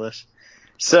ridiculous.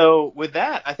 So with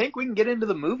that, I think we can get into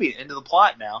the movie, into the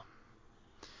plot now.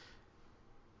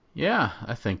 Yeah,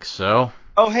 I think so.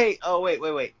 Oh hey,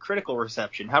 wait. Critical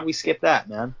reception. How do we skip that,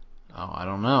 man? Oh, I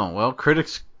don't know. Well,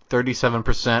 critics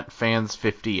 37%, fans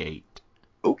 58%.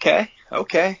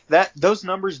 Okay. Those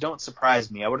numbers don't surprise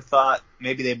me. I would have thought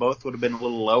maybe they both would have been a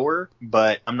little lower,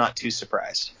 but I'm not too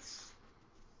surprised.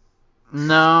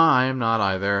 No, I am not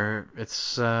either.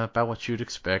 It's about what you'd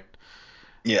expect.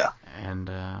 Yeah. And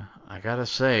I gotta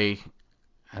say,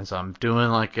 as I'm doing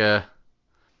like a,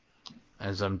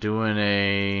 as I'm doing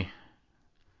a,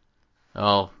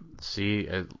 oh, see,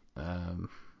 um,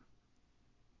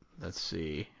 let's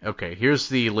see. Okay, here's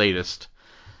the latest.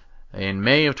 In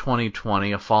May of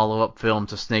 2020, a follow-up film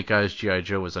to Snake Eyes G.I.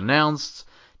 Joe was announced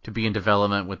to be in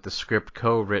development with the script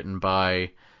co-written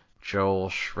by Joel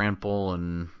Schrampel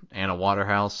and Anna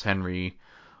Waterhouse. Henry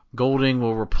Golding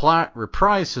will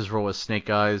reprise his role as Snake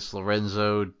Eyes.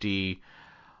 Lorenzo di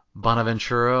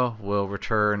Bonaventura will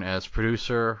return as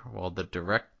producer, while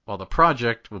the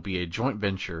project will be a joint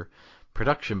venture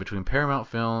production between Paramount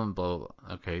Film. Blah, blah,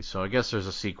 blah. Okay, so I guess there's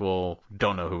a sequel.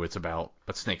 Don't know who it's about,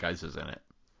 but Snake Eyes is in it.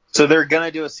 So they're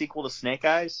gonna do a sequel to Snake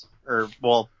Eyes, or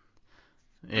well,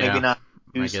 maybe Yeah, not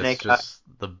I to guess Snake Eyes. just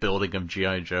the building of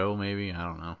G.I. Joe, maybe. I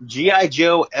don't know. G.I.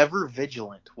 Joe Ever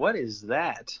Vigilant. What is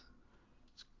that?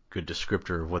 Good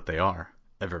descriptor of what they are.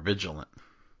 Ever vigilant.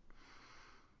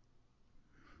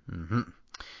 Mm-hmm.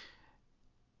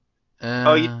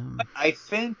 Oh, Um, I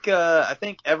think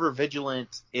Ever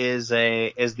Vigilant is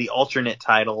the alternate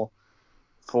title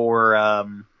for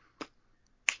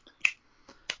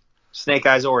Snake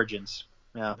Eyes Origins.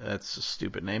 Yeah. that's a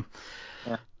stupid name.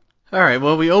 Yeah. All right.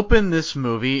 Well, we open this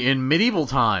movie in medieval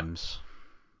times,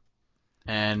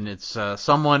 and it's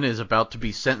someone is about to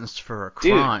be sentenced for a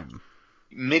Dude, crime.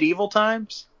 medieval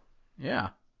times? Yeah,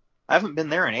 I haven't been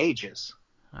there in ages.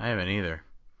 I haven't either.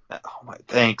 Oh my,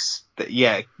 thanks.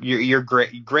 Yeah, you're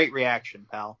great. Great reaction,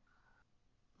 pal.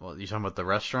 Well, you talking about the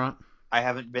restaurant? I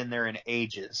haven't been there in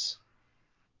ages.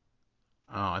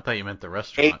 Oh, I thought you meant the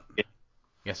restaurant. Ages.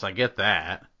 Yes, I get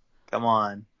that. Come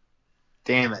on.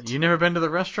 Damn it. You never been to the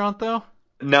restaurant though?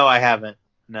 No, I haven't.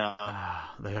 No.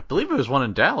 I believe it was one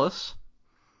in Dallas.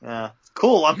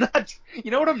 Cool. I'm not.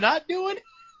 You know what I'm not doing?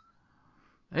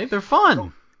 Hey, they're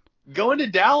fun. Going to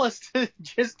Dallas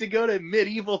just to go to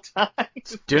medieval times.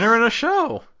 It's dinner and a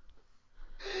show.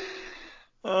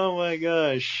 Oh my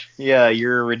gosh. Yeah,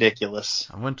 you're ridiculous.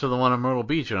 I went to the one in Myrtle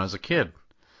Beach when I was a kid.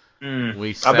 We I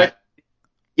bet. sat.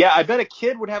 Yeah, I bet a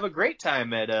kid would have a great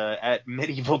time at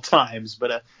medieval times,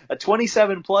 but a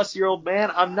 27 plus year old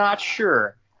man, I'm not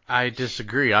sure. I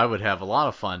disagree. I would have a lot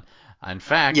of fun. In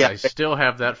fact, Yeah. I still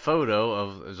have that photo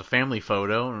of as a family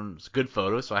photo, and it's a good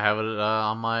photo, so I have it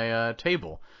on my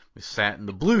table. We sat in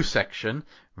the blue section,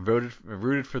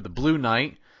 rooted for the Blue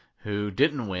Knight, who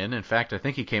didn't win. In fact, I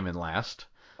think he came in last.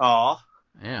 Aw.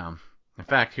 Yeah. In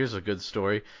fact, here's a good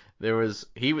story. He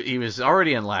was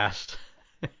already in last,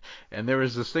 and there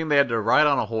was this thing they had to ride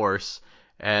on a horse,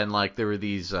 and like there were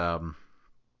these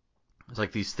it's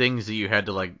like these things that you had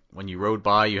to like when you rode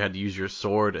by, you had to use your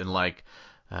sword and like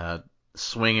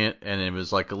swing it, and it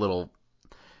was like it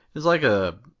was like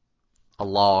a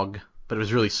log, but it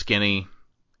was really skinny,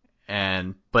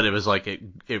 but it was like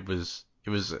it was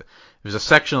a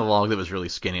section of the log that was really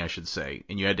skinny, I should say,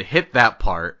 and you had to hit that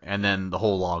part, and then the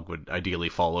whole log would ideally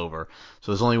fall over.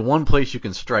 So there's only one place you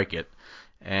can strike it,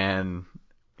 and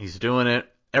he's doing it.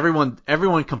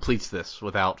 Everyone completes this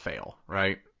without fail,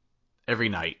 right? Every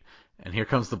night. And here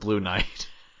comes the Blue Knight.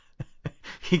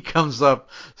 He comes up,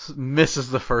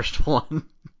 misses the first one.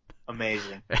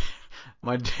 Amazing.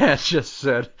 My dad just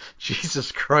said,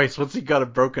 Jesus Christ, what's he got, a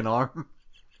broken arm?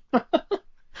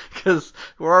 Because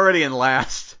we're already in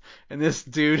last, and this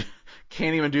dude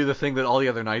can't even do the thing that all the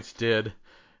other knights did.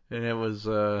 And it was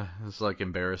like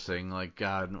embarrassing. Like,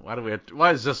 God,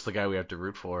 why is this the guy we have to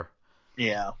root for?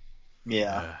 Yeah.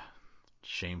 Yeah.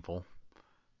 Shameful.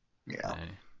 Yeah.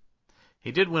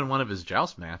 He did win one of his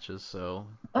joust matches, so.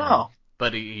 Oh.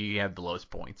 But he had the lowest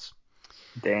points.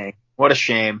 Dang. What a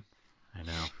shame. I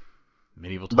know.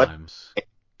 Medieval But times.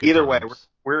 either way, times.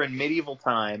 we're in medieval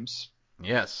times.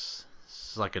 Yes.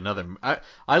 It's like another.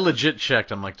 I legit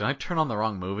checked. I'm like, did I turn on the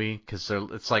wrong movie? Because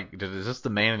it's like, is this the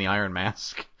Man in the Iron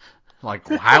Mask? Like,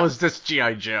 how is this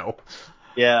G.I. Joe?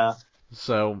 Yeah.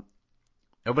 So,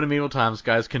 open to medieval times,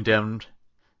 guy's condemned.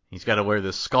 He's got to wear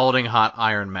this scalding hot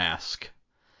iron mask.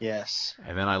 Yes.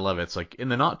 And then I love it. It's like, in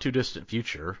the not too distant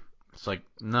future. It's like,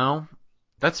 no,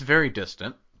 that's very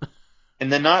distant. In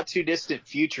the not too distant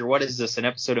future, what is this? An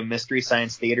episode of Mystery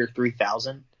Science Theater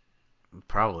 3000?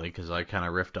 Probably, because I kind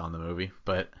of riffed on the movie.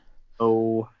 But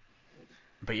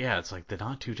yeah, it's like the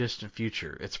not too distant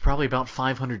future. It's probably about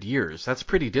 500 years. That's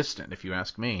pretty distant, if you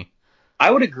ask me. I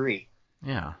would agree.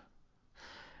 Yeah.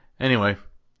 Anyway,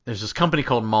 there's this company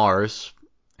called Mars,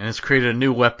 and it's created a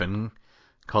new weapon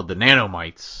called the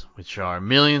nanomites, which are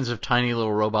millions of tiny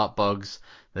little robot bugs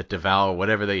that devour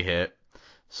whatever they hit.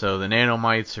 So the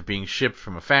nanomites are being shipped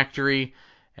from a factory,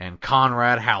 and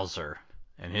Conrad Hauser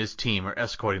and his team are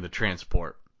escorting the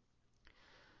transport.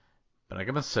 But I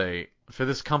gotta say, for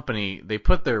this company, they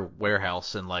put their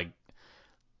warehouse in like,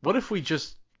 what if we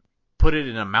just put it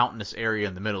in a mountainous area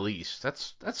in the Middle East?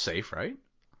 That's safe, right?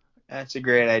 That's a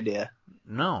great idea.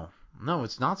 No,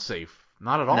 it's not safe.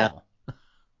 Not at all.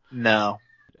 No.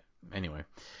 Anyway,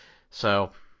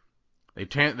 so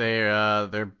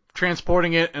they're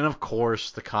transporting it, and of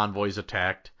course the convoy's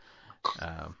attacked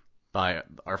by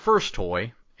our first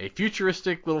toy, a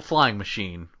futuristic little flying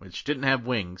machine, which didn't have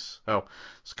wings. Oh,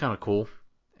 it's kind of cool,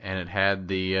 and it had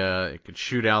it could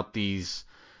shoot out these,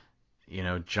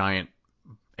 giant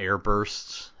air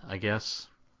bursts, I guess,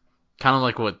 kind of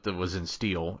like what was in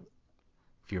Steel,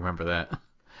 if you remember that.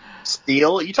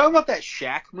 Steel? You talking about that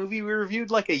Shaq movie we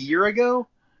reviewed like a year ago?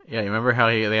 Yeah, you remember how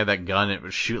they had that gun? It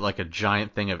would shoot like a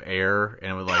giant thing of air,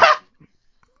 and it would like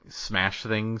smash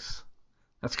things.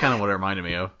 That's kind of what it reminded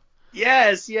me of.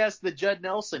 Yes, the Judd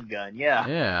Nelson gun, yeah.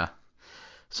 Yeah.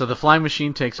 So the flying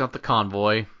machine takes out the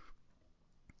convoy,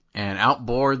 and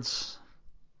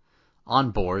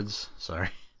sorry.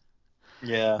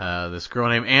 Yeah. This girl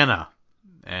named Anna,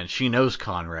 and she knows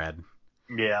Conrad.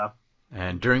 Yeah.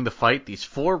 And during the fight, these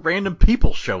 4 random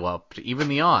people show up to even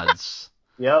the odds.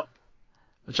 Yep.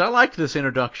 Which I liked this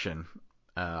introduction.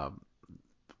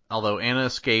 Although Anna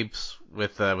escapes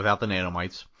without the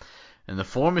nanomites. And the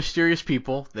 4 mysterious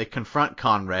people, they confront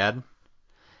Conrad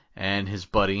and his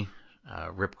buddy,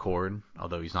 Ripcord.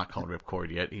 Although he's not called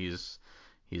Ripcord yet. He is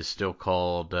still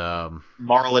called... Marlon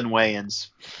Wayans.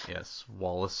 Yes,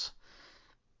 Wallace.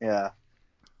 Yeah.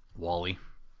 Wally.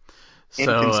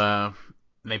 So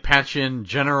they patch in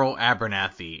General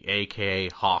Abernathy, a.k.a.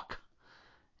 Hawk.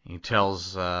 He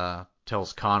tells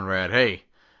Conrad, hey,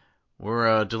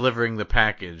 we're delivering the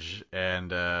package,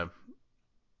 and we're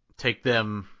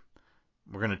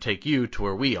going to take you to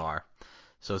where we are.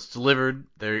 So it's delivered,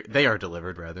 they are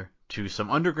delivered, rather, to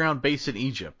some underground base in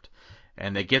Egypt.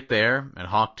 And they get there, and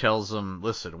Hawk tells them,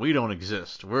 listen, we don't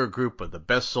exist. We're a group of the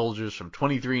best soldiers from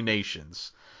 23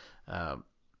 nations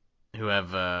who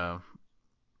have...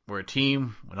 we're a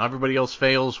team. When everybody else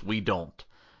fails, we don't.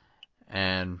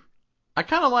 And I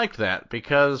kind of liked that,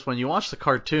 because when you watch the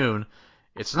cartoon,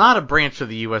 it's not a branch of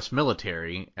the U.S.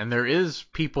 military, and there is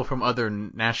people from other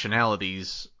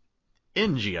nationalities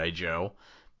in G.I. Joe,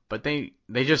 but they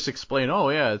just explain, oh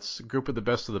yeah, it's a group of the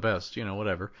best,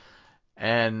 whatever.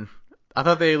 And I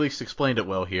thought they at least explained it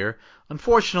well here.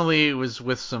 Unfortunately, it was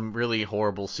with some really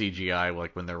horrible CGI,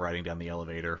 like when they're riding down the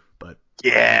elevator. But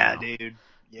Yeah, dude.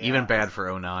 Yeah. Even bad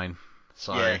for '09.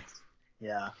 Sorry.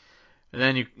 Yeah. And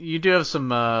then you do have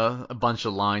some a bunch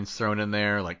of lines thrown in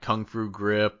there, like Kung Fu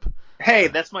Grip. Hey,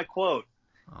 that's my quote.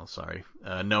 Oh, sorry.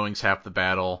 Knowing's half the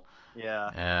battle.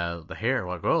 Yeah. The hair,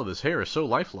 like, oh, this hair is so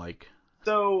lifelike.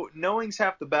 So, knowing's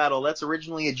half the battle. That's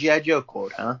originally a G.I. Joe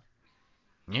quote, huh?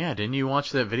 Yeah, didn't you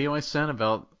watch that video I sent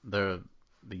about the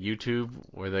YouTube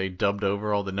where they dubbed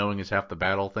over all the knowing is half the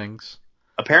battle things?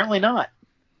 Apparently not.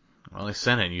 Well, I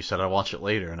sent it and you said I'd watch it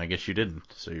later, and I guess you didn't,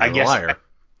 so you're I a guess liar.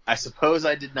 I suppose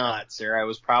I did not, sir. I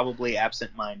was probably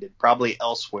absent-minded, probably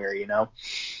elsewhere, you know?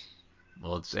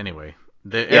 Well, it's anyway.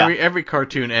 Every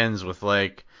cartoon ends with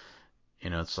like,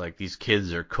 it's like these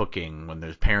kids are cooking when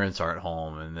their parents aren't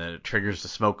home, and then it triggers the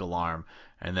smoke alarm,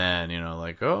 and then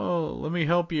like, oh, let me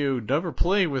help you, never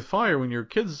play with fire when your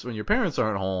parents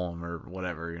aren't home, or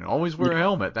whatever, always wear a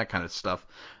helmet, that kind of stuff.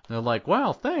 And they're like,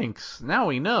 wow, thanks, now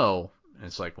we know. And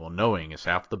it's like, well, knowing is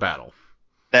half the battle.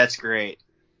 That's great.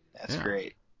 That's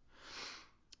great.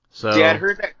 So, yeah, I'd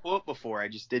heard that quote before. I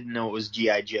just didn't know it was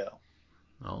G.I. Joe.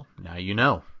 Well, now you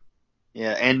know.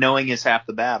 Yeah, and knowing is half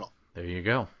the battle. There you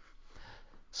go.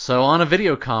 So on a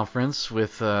video conference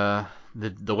with the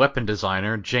weapon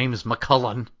designer, James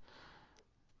McCullen,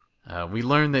 we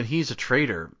learn that he's a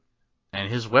traitor,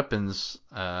 and his weapons,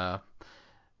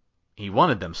 he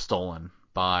wanted them stolen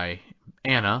by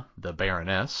Anna, the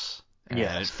Baroness, and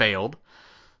Yes. it failed.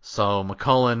 So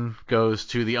McCullen goes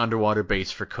to the underwater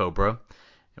base for Cobra,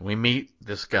 and we meet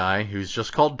this guy who's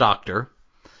just called Doctor,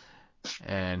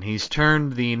 and he's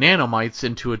turned the nanomites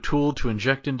into a tool to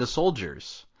inject into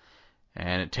soldiers.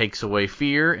 And it takes away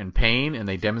fear and pain, and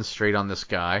they demonstrate on this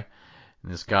guy.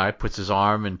 And this guy puts his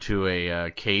arm into a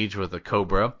cage with a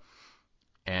cobra,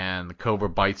 and the cobra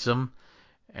bites him,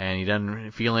 and he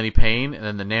doesn't feel any pain, and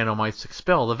then the nanomites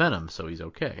expel the venom, so he's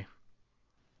okay.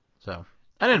 So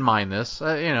I didn't mind this.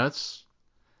 I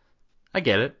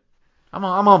get it. I'm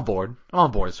on board. I'm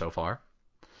on board so far.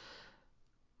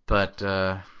 But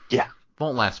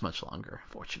won't last much longer,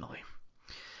 fortunately.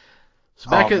 So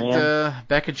back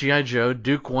at G.I. Joe,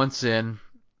 Duke wants in.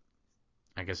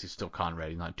 I guess he's still Conrad,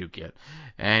 he's not Duke yet.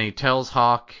 And he tells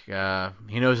Hawk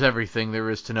he knows everything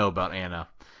there is to know about Anna.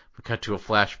 We cut to a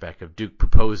flashback of Duke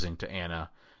proposing to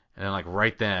Anna. And then,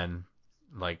 right then,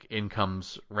 in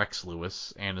comes Rex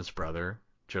Lewis, Anna's brother,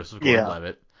 Joseph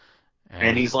Gordon-Levitt.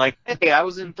 And he's like, hey, I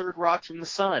was in Third Rock from the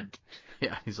Sun.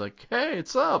 Yeah, he's like, hey,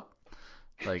 it's up.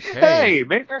 Like, hey,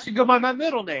 maybe I should go by my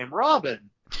middle name, Robin.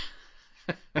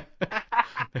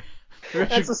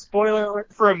 That's a spoiler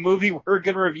alert for a movie we're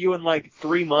going to review in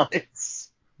 3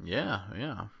 months. Yeah.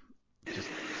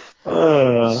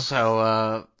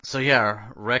 So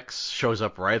Rex shows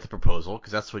up right at the proposal,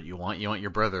 because that's what you want. You want your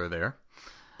brother there.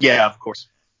 Yeah, of course.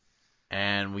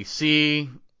 And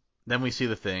then we see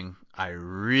the thing I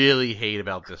really hate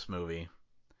about this movie.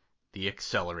 The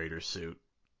accelerator suit.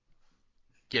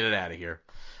 Get it out of here.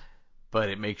 But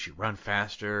it makes you run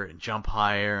faster and jump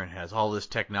higher and has all this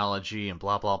technology and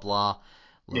blah, blah, blah.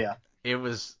 Look, it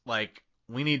was like,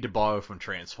 we need to borrow from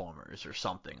Transformers or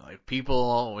something. Like,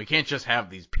 people, we can't just have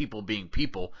these people being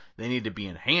people. They need to be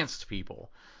enhanced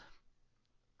people.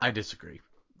 I disagree.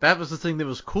 That was the thing that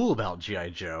was cool about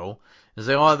G.I. Joe, is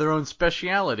they all had their own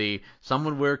speciality. Some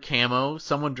would wear camo,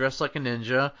 someone dressed like a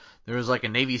ninja. There was a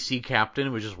Navy Sea captain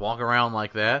who would just walk around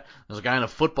like that. There was a guy in a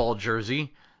football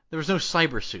jersey. There was no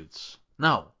cyber suits.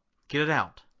 No. Get it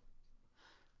out.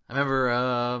 I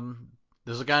remember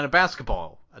there's a guy in a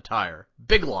basketball attire.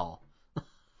 Big Law.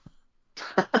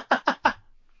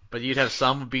 But you'd have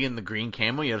some be in the green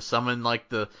camo. You'd have some in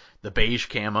the beige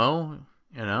camo.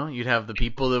 You'd have the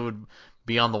people that would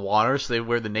be on the water, so they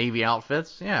wear the Navy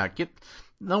outfits. Yeah,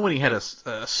 nobody had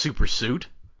a super suit.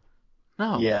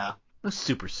 No. Yeah. No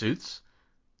super suits.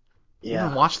 Yeah. You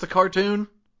even watch the cartoon?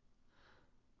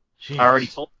 Jeez. I already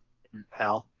told you,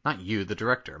 pal. Not you, the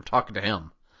director. I'm talking to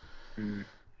him.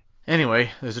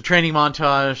 Anyway, there's a training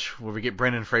montage where we get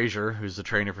Brendan Fraser, who's the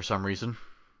trainer for some reason.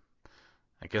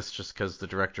 I guess just because the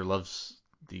director loves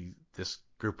this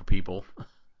group of people.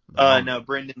 No,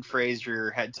 Brendan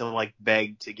Fraser had to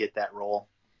beg to get that role.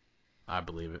 I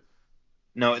believe it.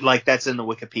 No, that's in the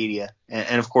Wikipedia,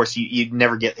 and of course you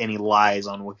never get any lies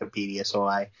on Wikipedia, so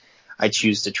I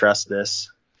choose to trust this.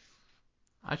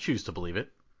 I choose to believe it.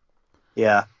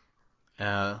 Yeah.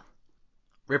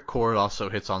 Ripcord also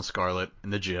hits on Scarlet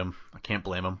in the gym. I can't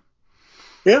blame him.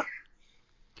 Yeah.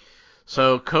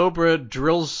 So Cobra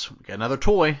drills, we got another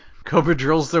toy, Cobra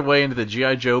drills their way into the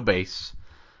G.I. Joe base.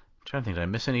 I'm trying to think, did I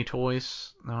miss any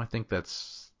toys? No, I think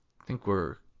that's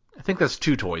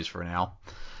 2 toys for now.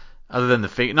 Other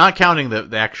than not counting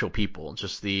the actual people,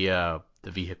 just the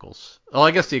vehicles. Oh,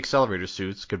 I guess the accelerator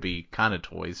suits could be kind of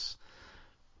toys.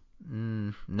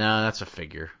 No, that's a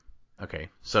figure. Okay,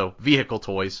 so vehicle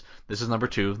toys. This is number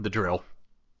 2, the drill.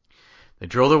 They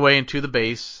drill their way into the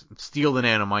base, steal the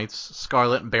nanomites.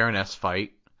 Scarlet and Baroness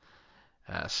fight.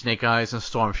 Snake Eyes and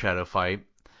Storm Shadow fight.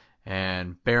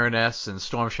 And Baroness and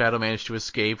Storm Shadow manage to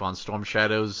escape on Storm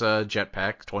Shadow's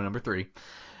jetpack, toy number 3.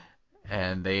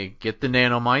 And they get the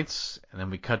nanomites, and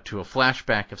then we cut to a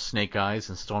flashback of Snake Eyes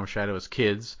and Storm Shadow as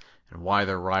kids, and why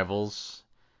they're rivals.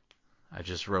 I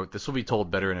just wrote, this will be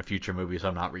told better in a future movie, so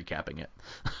I'm not recapping it.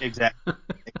 Exactly.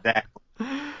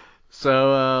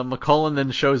 So McCullen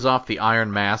then shows off the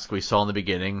iron mask we saw in the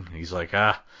beginning. He's like,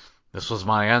 this was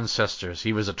my ancestors.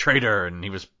 He was a traitor, and he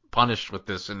was punished with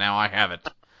this, and now I have it.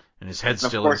 And his head's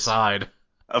still inside.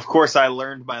 Of course, I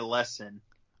learned my lesson.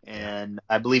 And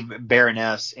I believe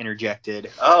Baroness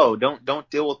interjected, "Oh, don't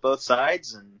deal with both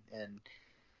sides." And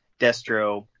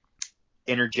Destro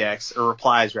interjects, or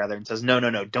replies rather, and says, "No,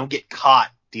 don't get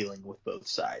caught dealing with both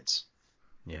sides."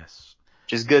 Yes.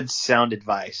 Which is good sound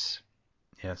advice.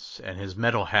 Yes, and his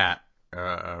metal hat,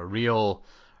 a real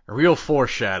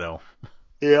foreshadow.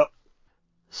 Yep.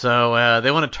 So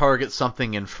they want to target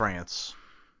something in France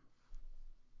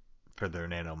for their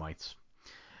nanomites.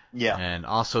 Yeah. And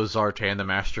also Zartan, the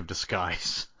Master of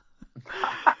Disguise.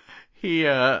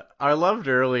 I loved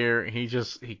earlier, he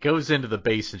goes into the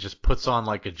base and just puts on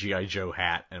like a G.I. Joe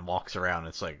hat and walks around.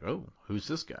 It's like, oh, who's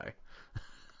this guy?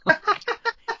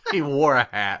 He wore a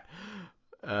hat.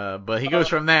 But he goes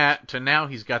from that to now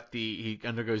he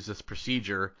undergoes this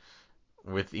procedure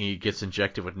he gets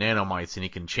injected with nanomites and he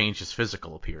can change his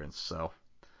physical appearance. So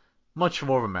much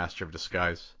more of a Master of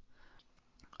Disguise.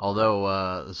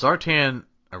 Although Zartan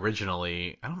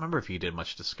originally, I don't remember if he did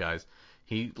much disguise.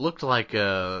 He looked like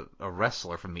a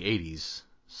wrestler from the 80s,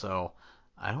 so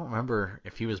I don't remember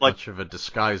if he was much of a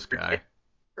disguise guy.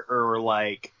 Or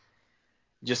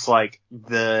just like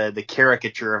the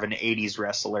caricature of an 80s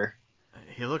wrestler.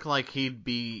 He looked like he'd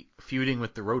be feuding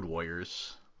with the Road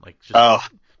Warriors.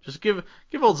 Just give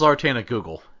old Zartan a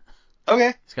Google.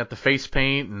 Okay. He's got the face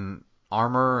paint and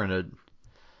armor and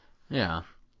yeah.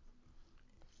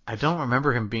 I don't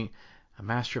remember him being a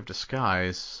Master of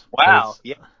Disguise. Wow.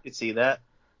 Yeah, you could see that.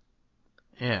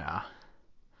 Yeah.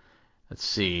 Let's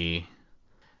see.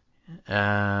 He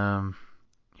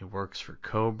works for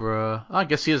Cobra. I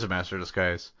guess he is a Master of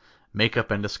Disguise.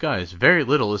 Makeup and disguise. Very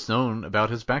little is known about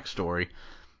his backstory,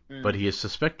 but he is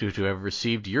suspected to have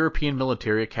received European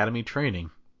Military Academy training.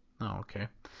 Oh, okay.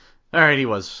 Alright, he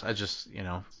was. I just,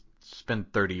 it's been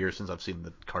 30 years since I've seen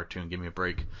the cartoon. Give me a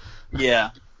break.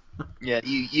 Yeah. Yeah,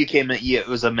 you came in, it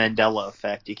was a Mandela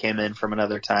effect. You came in from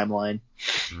another timeline.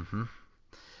 Mm-hmm.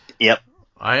 Yep.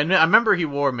 I remember he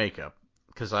wore makeup,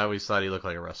 because I always thought he looked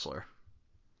like a wrestler.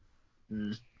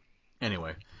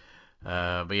 Anyway.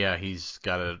 But yeah,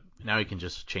 now he can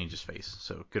just change his face,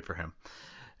 so good for him.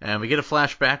 And we get a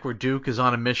flashback where Duke is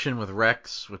on a mission with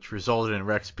Rex, which resulted in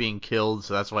Rex being killed,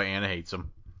 so that's why Anna hates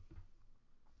him.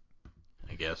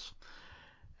 I guess.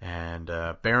 And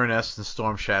Baroness and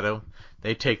Storm Shadow,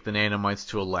 they take the nanomites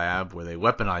to a lab where they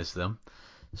weaponize them.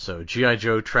 So G.I.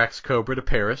 Joe tracks Cobra to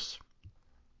Paris.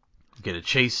 Get a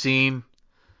chase scene.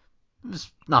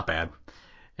 It's not bad.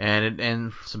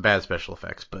 And some bad special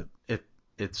effects, but it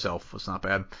itself was not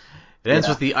bad. It ends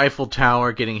with the Eiffel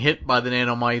Tower getting hit by the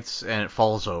nanomites, and it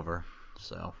falls over.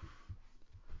 So,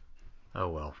 oh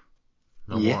well.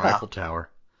 No more Eiffel Tower.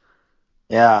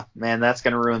 Yeah, man, that's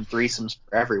going to ruin threesomes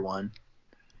for everyone.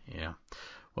 Yeah.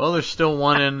 Well, there's still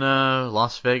one in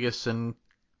Las Vegas and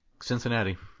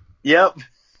Cincinnati. Yep.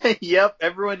 Yep,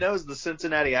 everyone knows the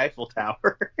Cincinnati Eiffel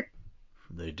Tower.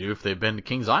 They do if they've been to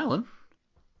Kings Island.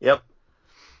 Yep,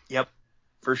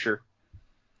 for sure.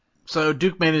 So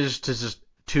Duke manages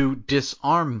to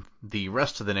disarm the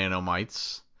rest of the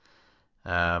nanomites.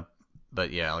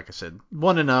 But yeah, like I said,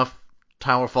 one enough.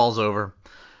 Tower falls over.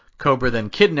 Cobra then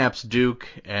kidnaps Duke,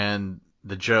 and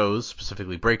the Joes,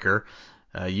 specifically Breaker,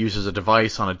 uses a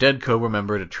device on a dead Cobra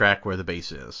member to track where the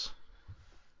base is.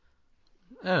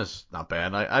 That's not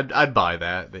bad. I'd buy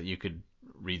that you could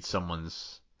read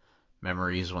someone's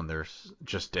memories when they're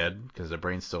just dead because their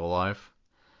brain's still alive.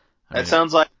 That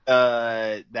sounds like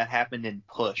that happened in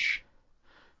Push.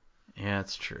 Yeah,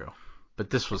 it's true.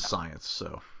 But this was science,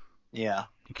 so yeah,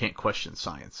 you can't question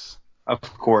science. Of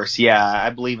course, yeah, I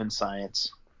believe in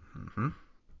science. Mm-hmm.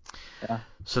 Yeah.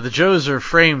 So the Joes are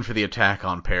framed for the attack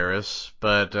on Paris,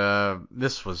 but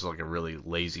this was like a really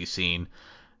lazy scene.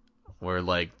 where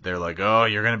like they're like, oh,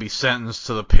 you're gonna be sentenced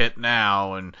to the pit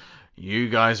now, and you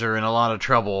guys are in a lot of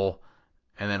trouble.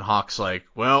 And then Hawk's like,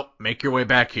 well, make your way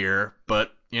back here,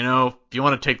 but if you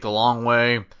want to take the long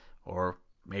way, or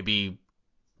maybe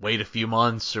wait a few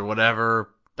months or whatever,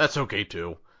 that's okay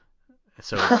too.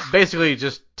 So basically, it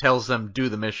just tells them do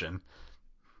the mission.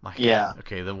 Like, Yeah.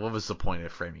 okay, then what was the point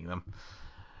of framing them?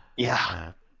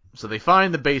 Yeah. So they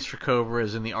find the base for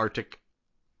Cobras in the Arctic.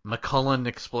 McCullen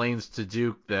explains to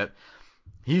Duke that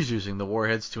he's using the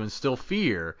warheads to instill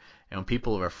fear, and when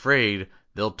people are afraid,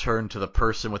 they'll turn to the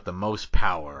person with the most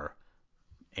power,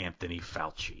 Anthony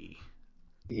Fauci.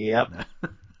 Yep.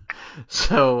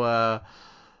 So,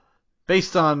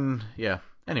 based on,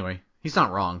 anyway, he's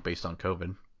not wrong based on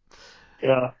COVID.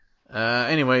 Yeah.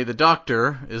 Anyway, the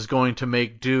Doctor is going to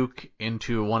make Duke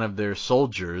into one of their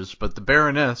soldiers, but the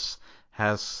Baroness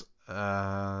has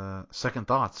second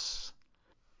thoughts.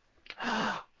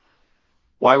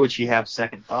 Why would she have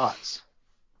second thoughts?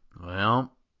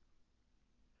 Well,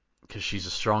 because she's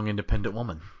a strong, independent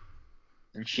woman.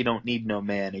 And she don't need no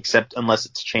man, except unless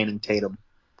it's Channing Tatum.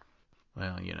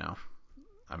 Well,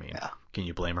 I mean, Yeah. Can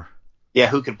you blame her? Yeah,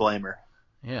 who could blame her?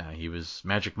 Yeah, he was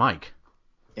Magic Mike.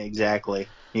 Exactly.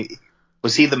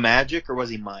 Was he the Magic or was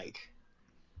he Mike?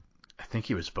 I think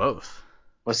he was both.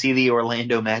 Was he the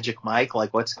Orlando Magic Mike?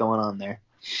 Like, what's going on there?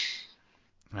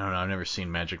 I don't know. I've never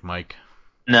seen Magic Mike.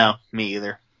 No, me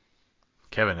either.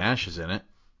 Kevin Nash is in it.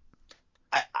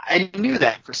 I knew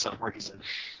that for some reason.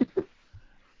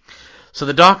 So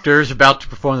the Doctor is about to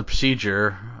perform the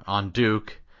procedure on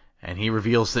Duke, and he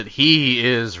reveals that he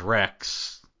is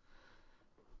Rex.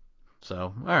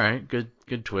 So, all right,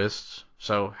 good twist.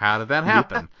 So how did that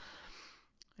happen?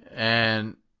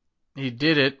 And he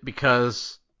did it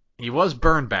because he was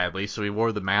burned badly, so he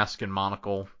wore the mask and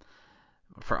monocle.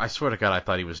 I swear to God, I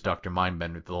thought he was Dr.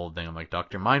 Mindbender the whole thing. I'm like,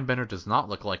 Dr. Mindbender does not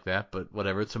look like that, but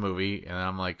whatever, it's a movie. And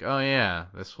I'm like, oh yeah,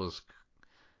 this was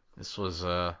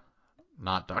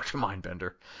not Dr.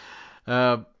 Mindbender.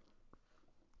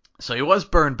 So he was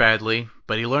burned badly,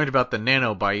 but he learned about the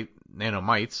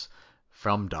nanomites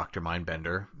from Dr.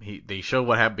 Mindbender. They show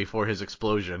what happened before his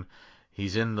explosion.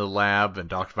 He's in the lab, and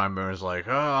Dr. Mindbender is like,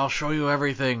 oh, I'll show you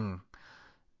everything.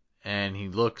 And he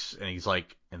looks, and he's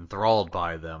like enthralled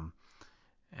by them.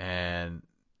 And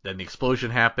then the explosion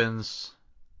happens.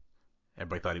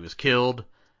 Everybody thought he was killed.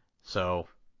 So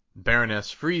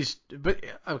Baroness frees. But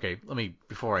okay,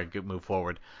 before I move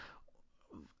forward,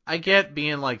 I get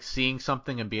being like seeing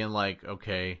something and being like,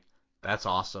 okay, that's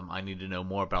awesome. I need to know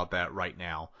more about that right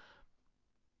now.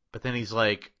 But then he's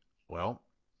like, well,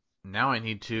 now I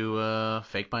need to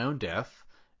fake my own death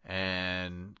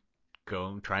and go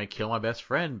and try and kill my best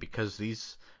friend because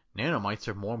these nanomites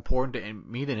are more important to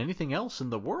me than anything else in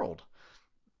the world.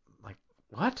 Like,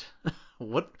 what?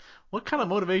 What kind of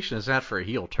motivation is that for a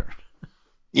heel turn?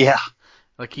 Yeah.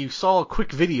 Like, you saw a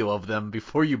quick video of them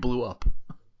before you blew up.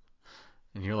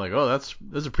 And you're like, oh,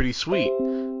 those are pretty sweet.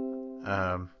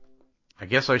 I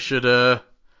guess I should,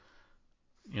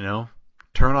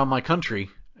 turn on my country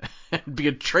and be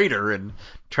a traitor and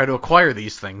try to acquire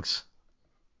these things.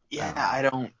 Yeah, I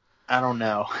don't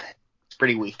know. It's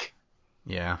pretty weak.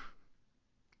 Yeah.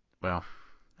 Well,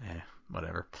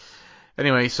 whatever.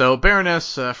 Anyway, so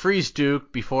Baroness frees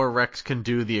Duke before Rex can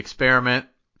do the experiment,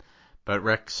 but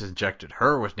Rex injected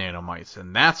her with nanomites,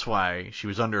 and that's why she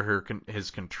was under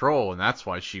his control, and that's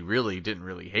why she didn't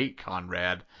really hate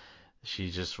Conrad.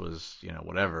 She just was,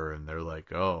 whatever, and they're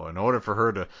like, oh, in order for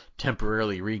her to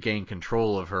temporarily regain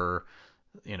control of her,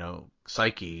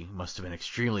 psyche, must have been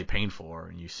extremely painful for her,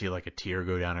 and you see like a tear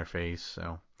go down her face,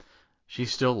 so she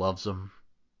still loves him.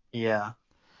 Yeah.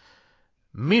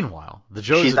 Meanwhile, the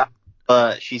Joes...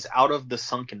 She's out of the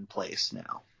sunken place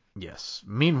now. Yes.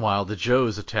 Meanwhile, the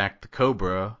Joes attacked the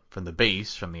Cobra from the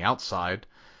base, from the outside.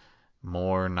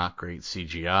 More not great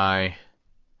CGI.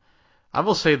 I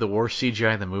will say the worst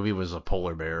CGI in the movie was a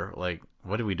polar bear. Like,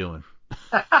 what are we doing?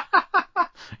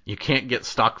 You can't get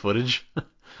stock footage.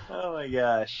 Oh my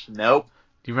gosh. Nope.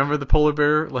 Do you remember the polar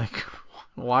bear? Like,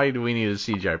 why do we need a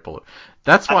CGI polar?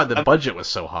 That's why the budget was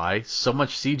so high. So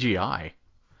much CGI.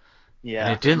 Yeah.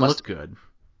 And it didn't look good.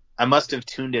 I must have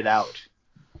tuned it out.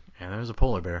 And there's a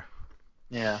polar bear.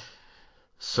 Yeah.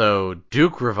 So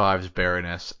Duke revives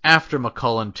Baroness after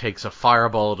McCullen takes a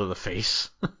fireball to the face.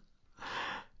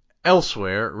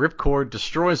 Elsewhere, Ripcord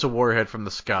destroys a warhead from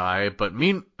the sky, but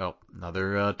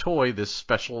another toy, this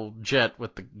special jet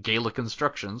with the Gaelic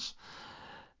instructions.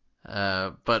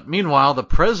 But meanwhile, the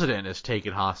president is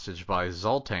taken hostage by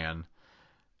Zoltan,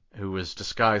 who was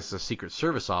disguised as a Secret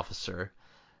Service officer.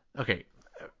 Okay,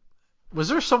 was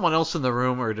there someone else in the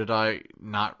room, or did I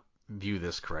not view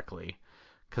this correctly?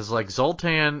 Because, like,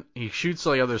 Zoltan, he shoots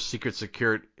the other Secret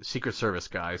Service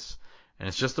guys, and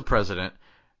it's just the president.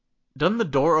 Doesn't the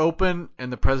door open,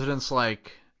 and the president's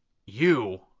like,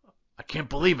 I can't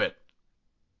believe it.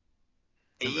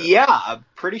 Yeah, I'm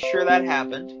pretty sure that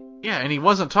happened. Yeah, and he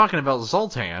wasn't talking about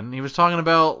Zoltan. He was talking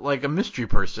about, like, a mystery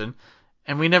person,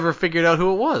 and we never figured out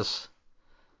who it was.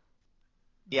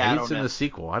 Yeah, Maybe I don't it's in know. the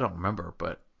sequel. I don't remember,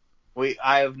 but...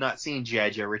 I have not seen G.I.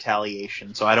 Joe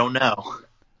Retaliation, so I don't know.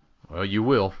 Well, you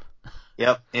will.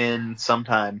 Yep, in some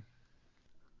time.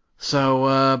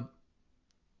 So,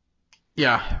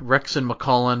 yeah, Rex and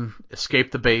McCullen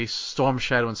escape the base. Storm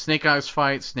Shadow and Snake Eyes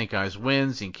fight. Snake Eyes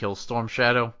wins and kills Storm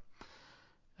Shadow.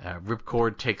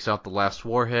 Ripcord takes out the last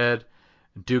warhead.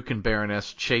 Duke and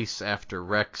Baroness chase after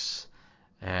Rex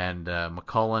and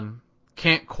McCullen.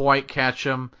 Can't quite catch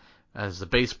him as the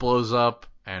base blows up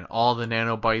and all the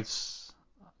nanomites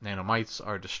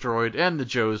are destroyed and the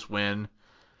Joes win.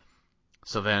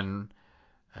 So then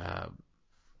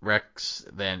Rex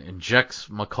then injects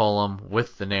McCullum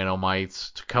with the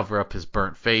nanomites to cover up his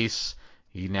burnt face.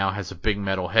 He now has a big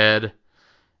metal head.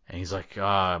 And he's like,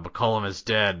 McCullum is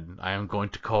dead. I am going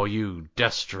to call you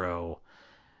Destro.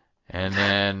 And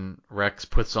then Rex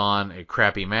puts on a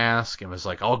crappy mask and was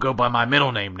like, I'll go by my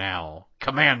middle name now.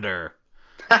 Commander.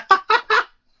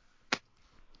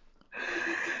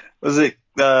 Was it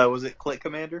Click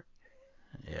Commander?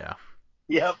 Yeah.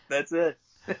 Yep, that's it.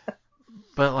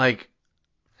 But, like,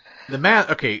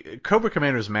 Cobra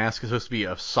Commander's mask is supposed to be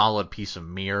a solid piece of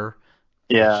mirror.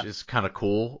 Yeah. Which is kind of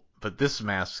cool. But this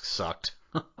mask sucked.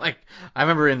 Like, I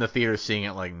remember in the theater seeing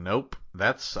it like, nope,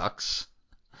 that sucks.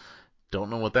 Don't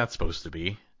know what that's supposed to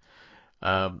be.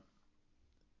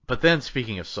 But then,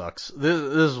 speaking of sucks, this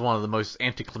is one of the most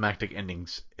anticlimactic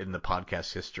endings in the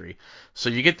podcast history. So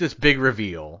you get this big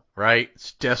reveal, right?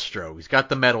 It's Destro. He's got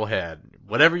the metal head.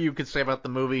 Whatever you could say about the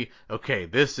movie, okay,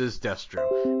 this is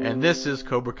Destro. And this is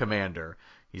Cobra Commander.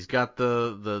 He's got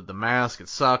the mask. It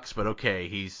sucks, but okay,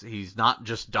 he's not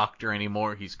just Doctor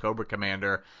anymore. He's Cobra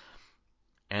Commander.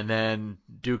 And then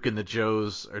Duke and the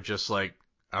Joes are just like,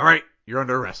 all right, you're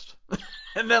under arrest.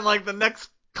 And then, like, the next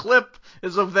clip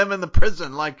is of them in the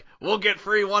prison, like, we'll get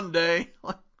free one day.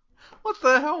 Like, what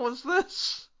the hell was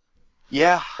this?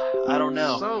 Yeah, I don't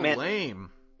know. So Man, lame.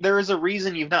 there is a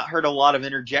reason you've not heard a lot of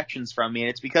interjections from me, and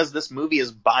it's because this movie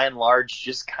is, by and large,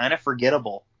 just kind of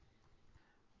forgettable.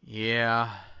 Yeah,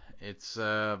 it's,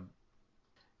 no,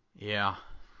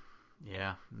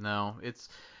 it's...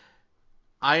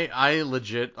 I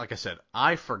legit, like I said,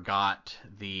 I forgot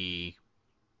the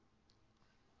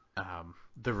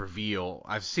reveal.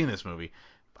 I've seen this movie.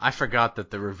 I forgot that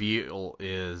the reveal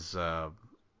is, I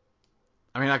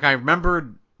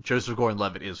remembered Joseph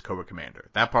Gordon-Levitt is Cobra Commander.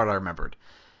 That part I remembered.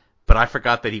 But I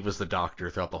forgot that he was the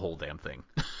Doctor throughout the whole damn thing.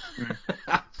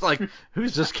 It's like,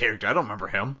 who's this character? I don't remember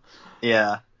him.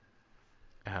 Yeah.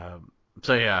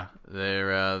 So yeah,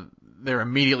 they're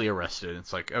immediately arrested.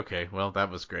 It's like, okay, well, that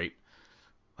was great.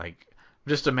 Like,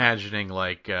 just imagining,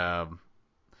 like,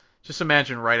 just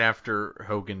imagine right after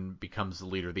Hogan becomes the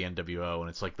leader of the NWO, and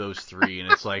it's like those three,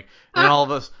 and it's like, and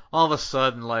all of a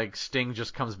sudden, like, Sting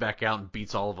just comes back out and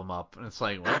beats all of them up, and it's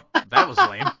like, well, that was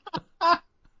lame.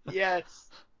 Yes.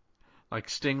 Like,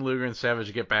 Sting, Luger, and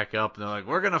Savage get back up, and they're like,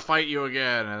 we're gonna fight you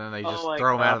again, and then they just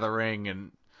throw them out of the ring,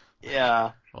 and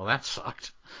yeah, well, that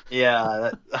sucked.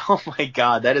 Yeah. Oh my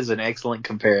God, that is an excellent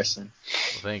comparison.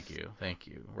 Well, thank you.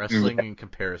 Wrestling and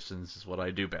comparisons is what I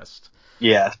do best.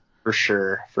 Yeah, for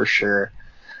sure.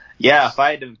 Yeah, if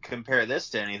I had to compare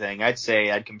this to anything, I'd say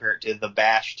I'd compare it to The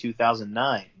Bash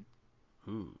 2009.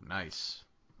 Ooh, nice.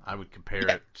 I would compare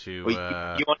it to... you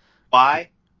want to know why?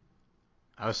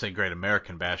 I would say Great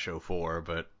American Bash 04,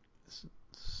 but,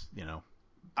 you know,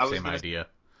 same idea.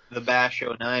 The Bash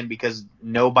 09 because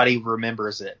nobody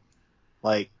remembers it.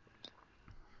 Like,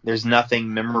 there's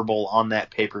nothing memorable on that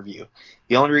pay-per-view.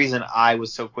 The only reason I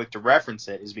was so quick to reference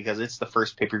it is because it's the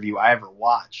first pay-per-view I ever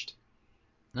watched.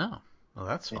 No. Well,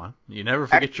 that's fun. You never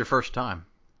forget your first time.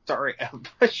 Sorry.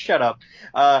 Shut up.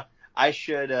 I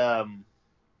should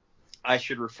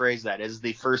rephrase that. As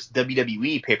the first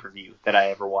WWE pay-per-view that I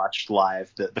ever watched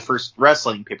live. The first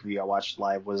wrestling pay-per-view I watched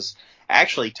live was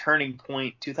actually Turning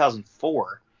Point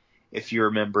 2004. If you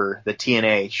remember the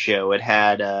TNA show, it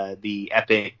had the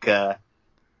epic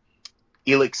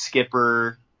Elix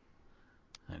Skipper.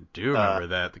 I do remember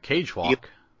that. The Cage Walk.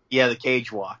 Yeah, the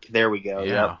Cage Walk. There we go.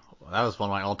 Yeah, yep. Well, that was one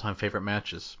of my all-time favorite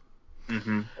matches.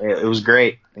 Mm-hmm. It was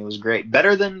great.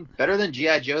 Better than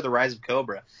G.I. Joe: The Rise of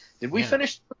Cobra. Did we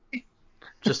finish?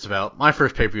 Just about. My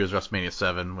first pay-per-view was WrestleMania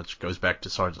 7, which goes back to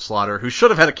Sergeant Slaughter, who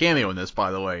should have had a cameo in this,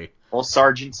 by the way. Well,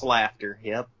 Sergeant's laughter.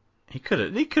 Yep. He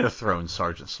could have thrown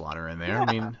Sergeant Slaughter in there. Yeah.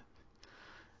 I mean,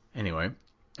 anyway.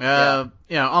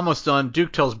 Almost done.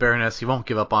 Duke tells Baroness he won't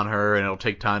give up on her, and it'll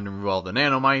take time to remove all the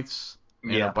nanomites,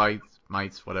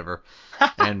 mites, whatever.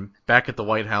 And back at the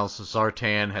White House,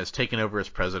 Zartan has taken over as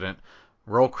president.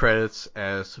 Roll credits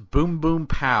as Boom Boom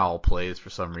Pow plays for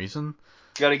some reason.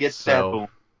 Gotta get that boom.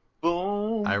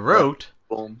 Boom. I wrote,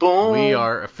 boom, boom. We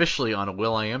are officially on a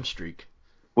Will.i.am streak.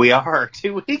 We are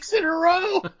 2 weeks in a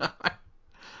row.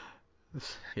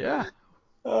 Yeah.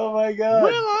 Oh my god.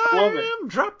 Will.i.am,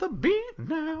 drop the beat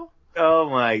now. Oh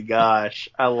my gosh.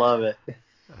 I love it.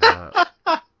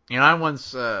 I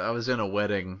once, I was in a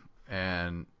wedding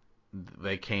and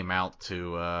they came out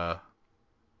to,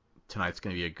 tonight's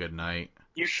gonna be a good night.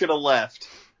 You should have left.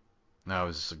 No, I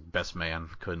was best man,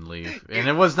 couldn't leave. And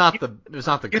it was not the groom's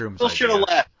idea. You still should have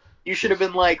left. You should have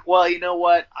been like, well, you know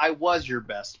what? I was your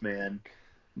best man.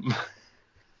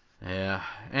 Yeah.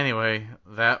 Anyway,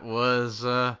 that was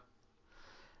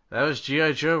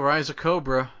G.I. Joe Rise of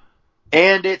Cobra.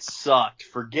 And it sucked.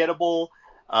 Forgettable.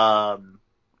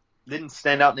 Didn't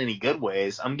stand out in any good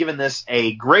ways. I'm giving this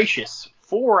a gracious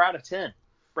 4 out of 10.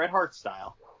 Bret Hart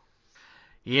style.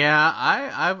 Yeah,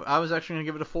 I was actually going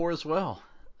to give it a 4 as well.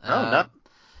 No.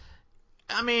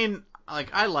 I mean,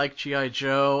 like, I like G.I.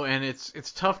 Joe, and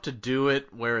it's tough to do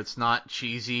it where it's not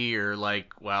cheesy or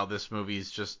like, wow, this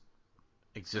movie's just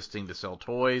existing to sell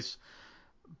toys.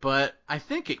 But I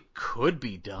think it could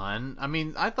be done. I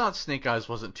mean, I thought Snake Eyes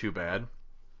wasn't too bad.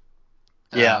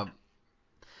 Yeah.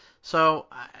 So,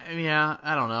 yeah,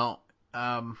 I don't know.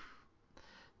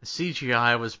 The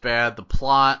CGI was bad. The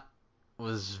plot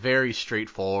was very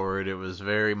straightforward. It was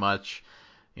very much,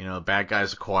 bad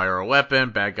guys acquire a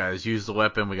weapon, bad guys use the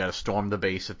weapon, we got to storm the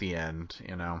base at the end,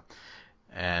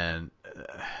 And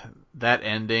that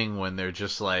ending when they're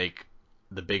just like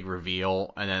the big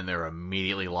reveal and then they're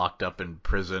immediately locked up in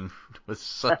prison was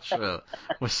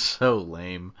so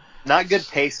lame. Not good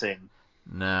pacing.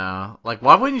 No. Like,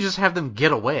 why wouldn't you just have them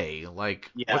get away? Like,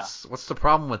 yeah. What's the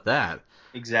problem with that?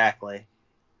 Exactly.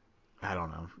 I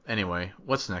don't know. Anyway,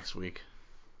 what's next week?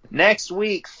 Next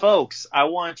week, folks, I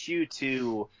want you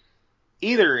to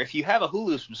either, if you have a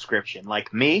Hulu subscription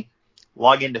like me,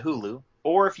 log into Hulu,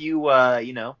 or if you,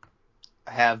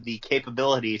 have the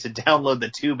capability to download the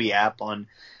Tubi app on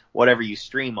whatever you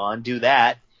stream on, do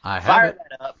that. Fire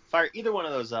that up. Fire either one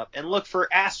of those up and look for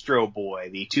Astro Boy,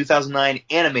 the 2009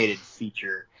 animated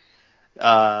feature.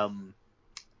 Look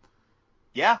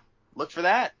for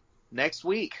that next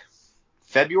week.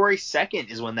 February 2nd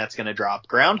is when that's going to drop.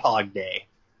 Groundhog Day.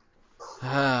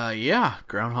 Yeah,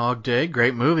 Groundhog Day,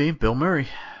 great movie, Bill Murray.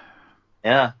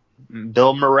 Yeah,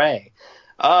 Bill Murray.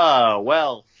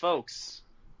 Well, folks,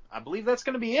 I believe that's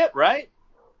going to be it, right?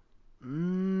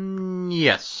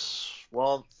 Yes.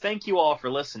 Well, thank you all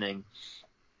for listening.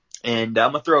 And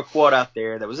I'm going to throw a quote out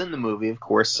there that was in the movie, of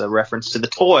course, a reference to the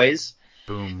toys.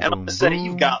 Boom, and I'm boom, going to say, boom.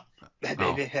 you've got...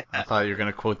 I thought you were going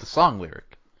to quote the song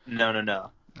lyric.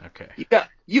 No. Okay.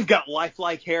 You've got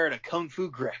lifelike hair and a kung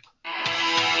fu grip.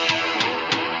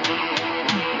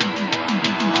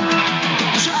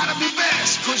 Try to be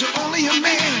best, 'cause you're only a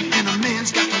man.